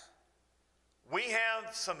house, we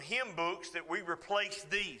have some hymn books that we replaced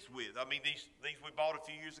these with. I mean, these we bought a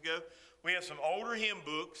few years ago. We have some older hymn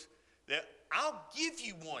books that I'll give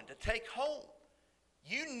you one to take home.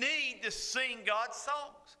 You need to sing God's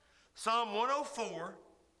songs. Psalm 104,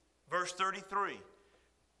 verse 33.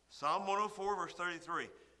 Psalm 104, verse 33.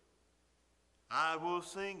 I will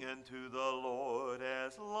sing unto the Lord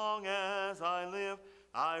as long as I live.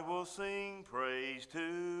 I will sing praise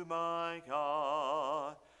to my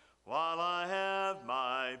God. While I have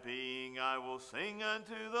my being, I will sing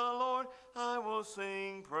unto the Lord. I will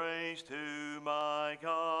sing praise to my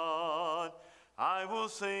God. I will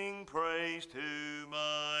sing praise to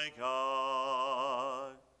my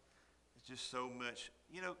God. It's just so much,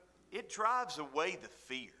 it drives away the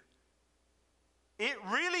fear. It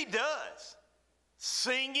really does.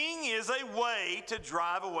 Singing is a way to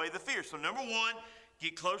drive away the fear. So number 1,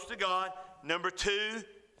 get close to God. Number 2,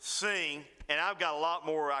 sing. And I've got a lot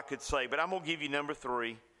more I could say, but I'm going to give you number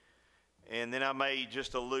 3. And then I may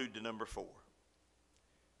just allude to number 4.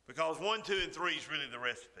 Because 1, 2, and 3 is really the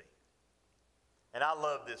recipe. And I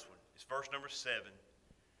love this one. It's verse number 7.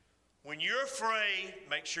 When you're afraid,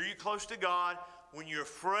 make sure you're close to God. When you're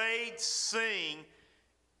afraid, sing.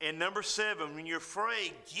 And number 7, when you're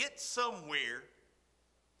afraid, get somewhere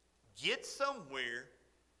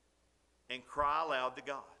and cry aloud to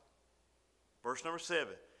God. Verse number 7.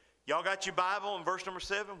 Y'all got your Bible in verse number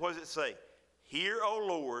 7? What does it say? Hear, O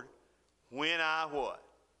Lord, when I what?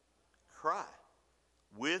 Cry.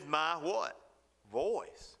 With my what?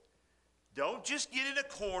 Voice. Don't just get in a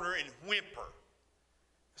corner and whimper.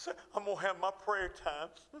 Say, I'm going to have my prayer time.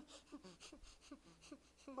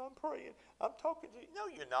 I'm praying. I'm talking to you. No,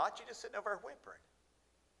 you're not. You're just sitting over there whimpering.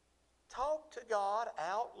 Talk to God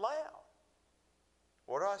out loud.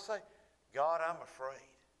 What do I say? God, I'm afraid.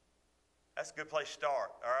 That's a good place to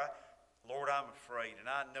start, all right? Lord, I'm afraid, and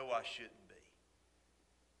I know I shouldn't be.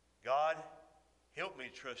 God, help me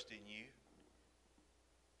to trust in you.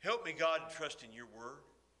 Help me, God, to trust in your word.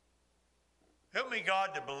 Help me,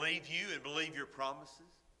 God, to believe you and believe your promises.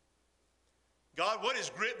 God, what has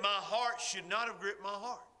gripped my heart should not have gripped my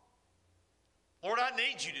heart. Lord, I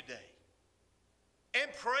need you today. And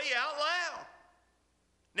pray out loud.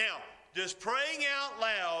 Now, does praying out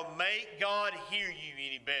loud make God hear you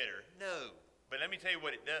any better? No. But let me tell you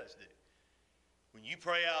what it does do. When you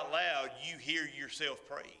pray out loud, you hear yourself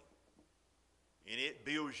praying. And it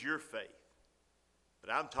builds your faith.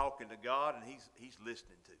 But I'm talking to God and He's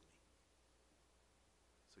listening to me.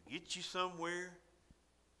 So get you somewhere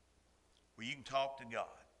where you can talk to God.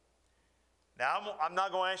 Now, I'm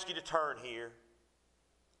not going to ask you to turn here.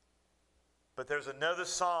 But there's another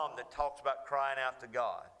psalm that talks about crying out to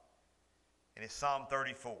God. And it's Psalm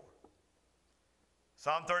 34.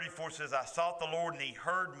 Psalm 34 says, I sought the Lord and He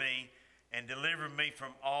heard me and delivered me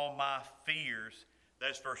from all my fears.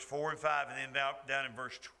 That's verse 4 and 5. And then down in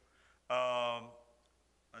verse,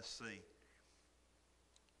 let's see.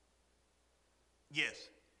 Yes.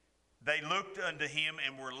 They looked unto Him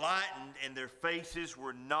and were lightened, and their faces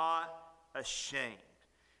were not ashamed.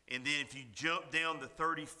 And then if you jump down to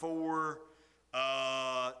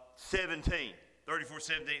 34:17,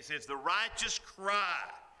 it says, the righteous cry,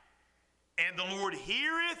 and the Lord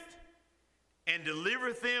heareth and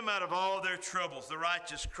delivereth them out of all their troubles. The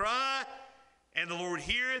righteous cry, and the Lord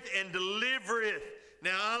heareth and delivereth.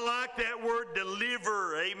 Now, I like that word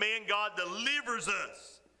deliver. Amen. God delivers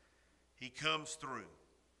us. He comes through.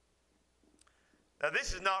 Now,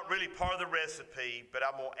 this is not really part of the recipe, but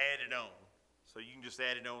I'm going to add it on. So you can just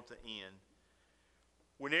add it on to end.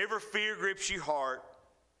 Whenever fear grips your heart,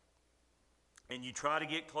 and you try to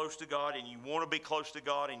get close to God, and you want to be close to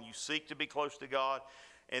God, and you seek to be close to God,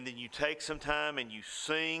 and then you take some time and you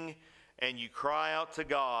sing and you cry out to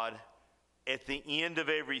God, at the end of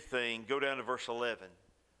everything, go down to verse 11.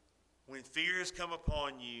 When fear has come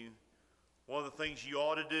upon you, one of the things you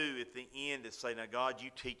ought to do at the end is say, now God,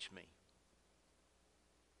 you teach me.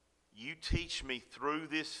 You teach me through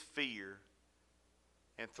this fear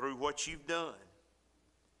and through what you've done.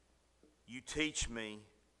 You teach me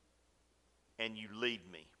and you lead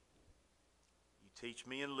me. You teach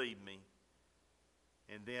me and lead me.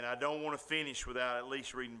 And then I don't want to finish without at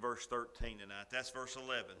least reading verse 13 tonight. That's verse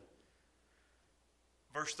 11.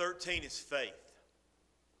 Verse 13 is faith.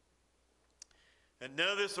 And none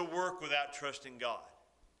of this will work without trusting God.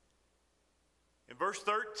 In verse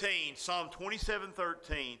 13, Psalm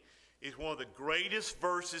 27:13 is one of the greatest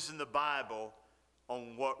verses in the Bible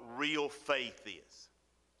on what real faith is.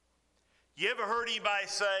 You ever heard anybody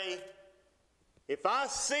say, if I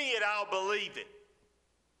see it, I'll believe it?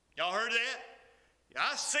 Y'all heard that?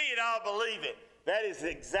 I see it, I'll believe it. That is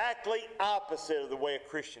exactly opposite of the way a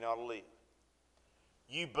Christian ought to live.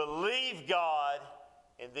 You believe God,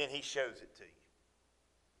 and then He shows it to you.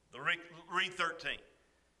 Read 13.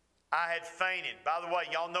 I had fainted. By the way,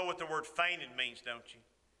 y'all know what the word fainted means, don't you?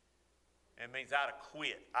 It means I'd have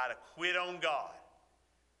quit. I'd have quit on God.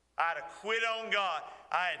 I'd have quit on God.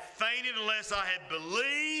 I had fainted unless I had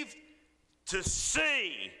believed to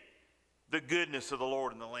see the goodness of the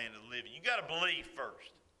Lord in the land of the living. You got to believe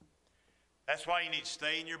first. That's why you need to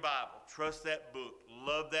stay in your Bible. Trust that book.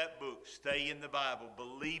 Love that book. Stay in the Bible.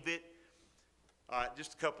 Believe it. All right,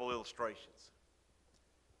 just a couple illustrations.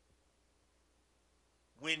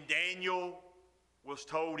 When Daniel was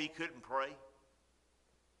told he couldn't pray,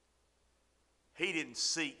 he didn't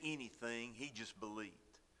see anything. He just believed.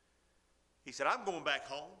 He said, I'm going back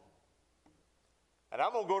home, and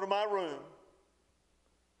I'm going to go to my room,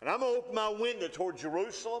 and I'm going to open my window toward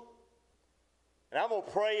Jerusalem, and I'm going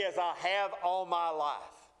to pray as I have all my life.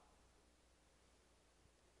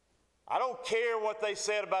 I don't care what they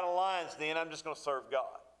said about a lion's den. I'm just going to serve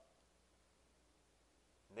God.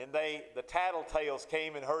 And then the tattletales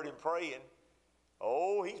came and heard him praying.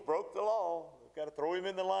 Oh, he's broke the law. We've got to throw him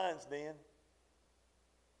in the lion's den.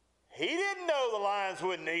 He didn't know the lions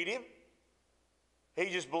wouldn't eat him. He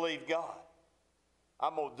just believed God.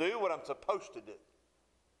 I'm going to do what I'm supposed to do.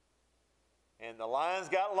 And the lions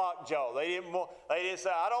got lockjaw. They didn't say,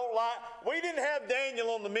 I don't like, we didn't have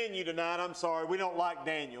Daniel on the menu tonight. I'm sorry, we don't like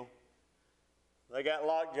Daniel. They got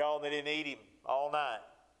lockjaw and they didn't eat him all night.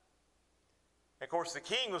 And of course, the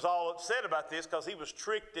king was all upset about this because he was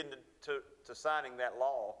tricked into signing that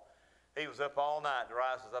law. He was up all night.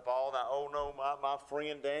 Darius was up all night. Oh no, my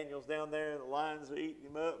friend Daniel's down there and the lions are eating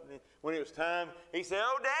him up. And when it was time, he said,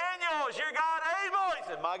 oh Daniel, is your God able? He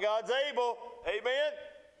said, my God's able. Amen.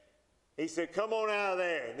 He said, come on out of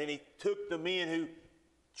there. And then he took the men who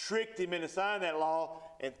tricked him into signing that law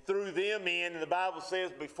and threw them in. And the Bible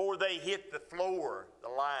says before they hit the floor, the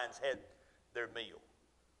lions had their meal.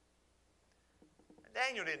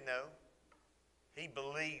 Daniel didn't know. He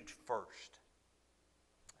believed first.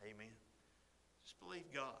 Amen. Just believe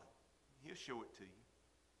God. He'll show it to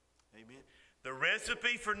you. Amen. The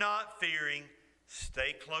recipe for not fearing: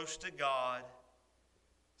 stay close to God.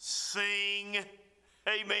 Sing.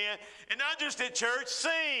 Amen. And not just at church,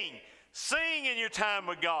 sing. Sing in your time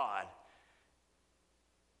with God.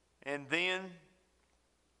 And then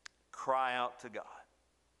cry out to God.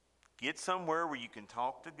 Get somewhere where you can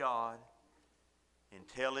talk to God and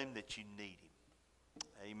tell Him that you need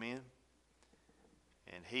Him. Amen.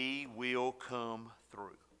 And He will come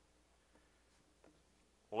through.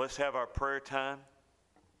 Well, let's have our prayer time.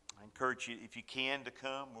 I encourage you, if you can, to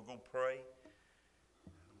come. We're going to pray.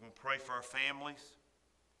 We're going to pray for our families.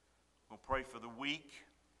 We're going to pray for the weak.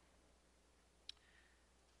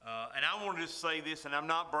 And I wanted to say this, and I'm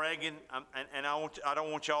not bragging, I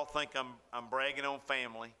don't want y'all to think I'm bragging on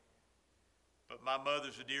family. But my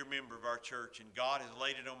mother's a dear member of our church, and God has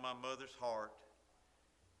laid it on my mother's heart.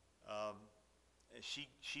 And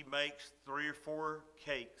she makes 3 or 4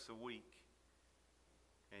 cakes a week.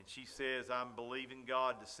 And she says, I'm believing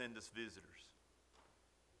God to send us visitors.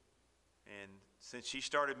 And since she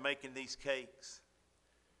started making these cakes,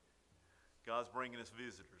 God's bringing us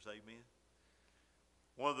visitors. Amen.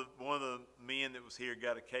 One of the men that was here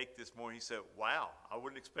got a cake this morning. He said, wow, I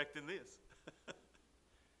wasn't expecting this.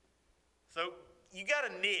 So you got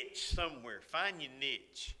a niche somewhere. Find your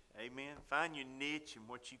niche. Amen. Find your niche and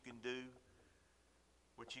what you can do.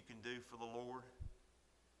 What you can do for the Lord.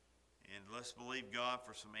 And let's believe God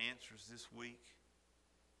for some answers this week.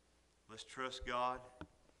 Let's trust God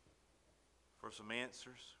for some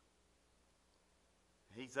answers.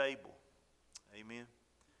 He's able. Amen.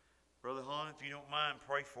 Brother Hahn, if you don't mind,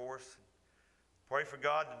 pray for us. Pray for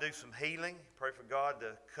God to do some healing. Pray for God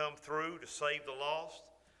to come through to save the lost.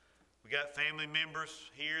 We got family members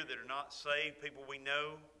here that are not saved, people we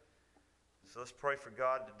know. So let's pray for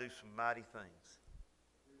God to do some mighty things.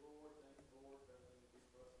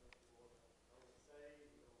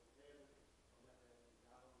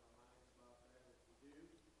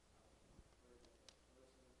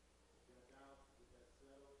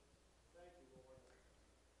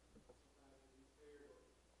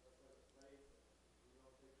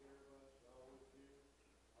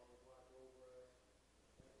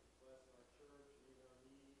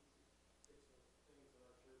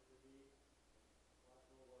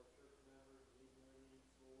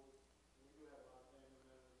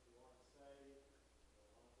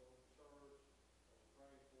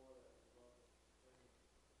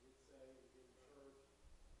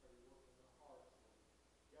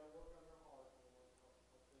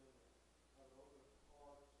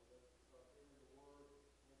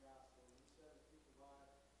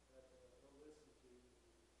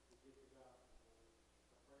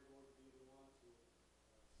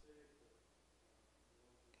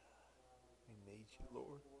 We need you,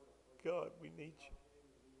 Lord. God, we need you.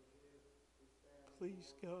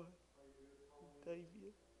 Please, God.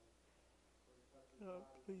 David. God,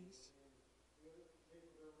 please.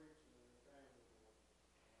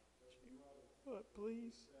 God,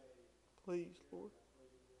 please. Please, Lord.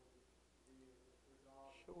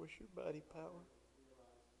 Show us your mighty power.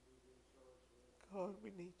 God,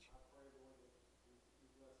 we need you.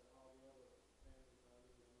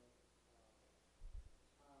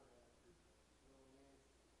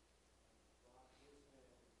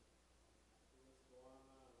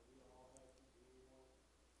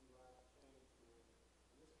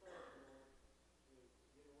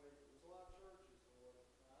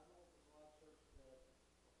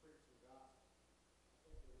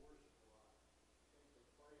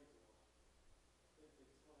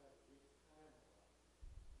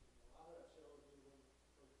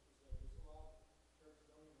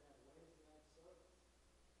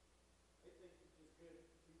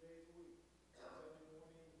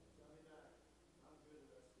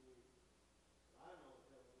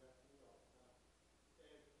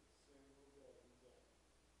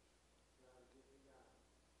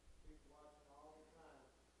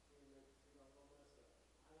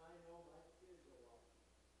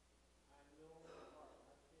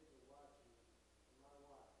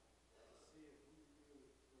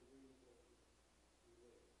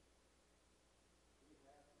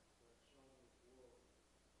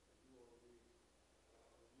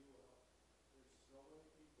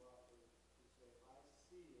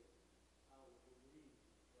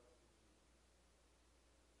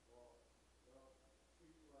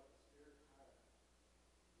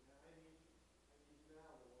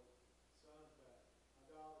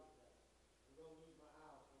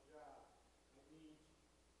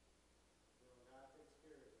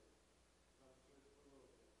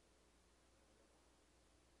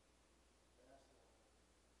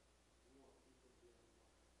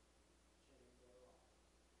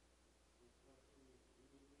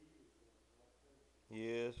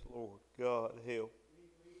 Yes, Lord. God help.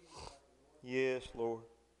 Yes, Lord.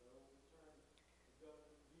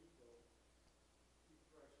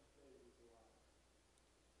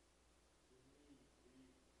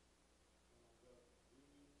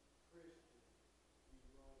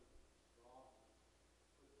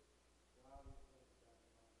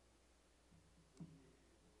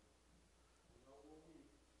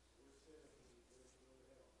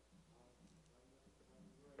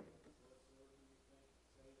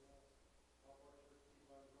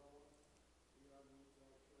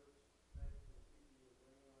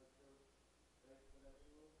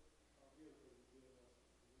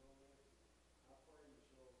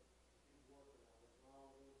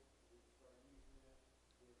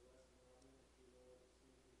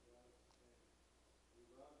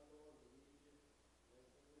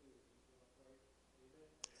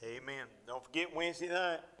 Amen. Don't forget Wednesday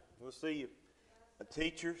night. We'll see you.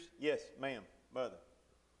 Teachers, yes, ma'am, mother.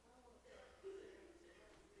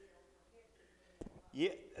 Yeah,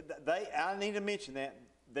 I need to mention that.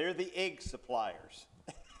 They're the egg suppliers.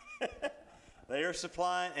 They are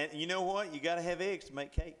supplying, and you know what? You got to have eggs to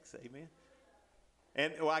make cakes. Amen.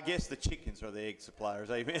 And well, I guess the chickens are the egg suppliers.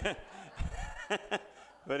 Amen.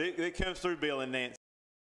 But it comes through Bill and Nancy.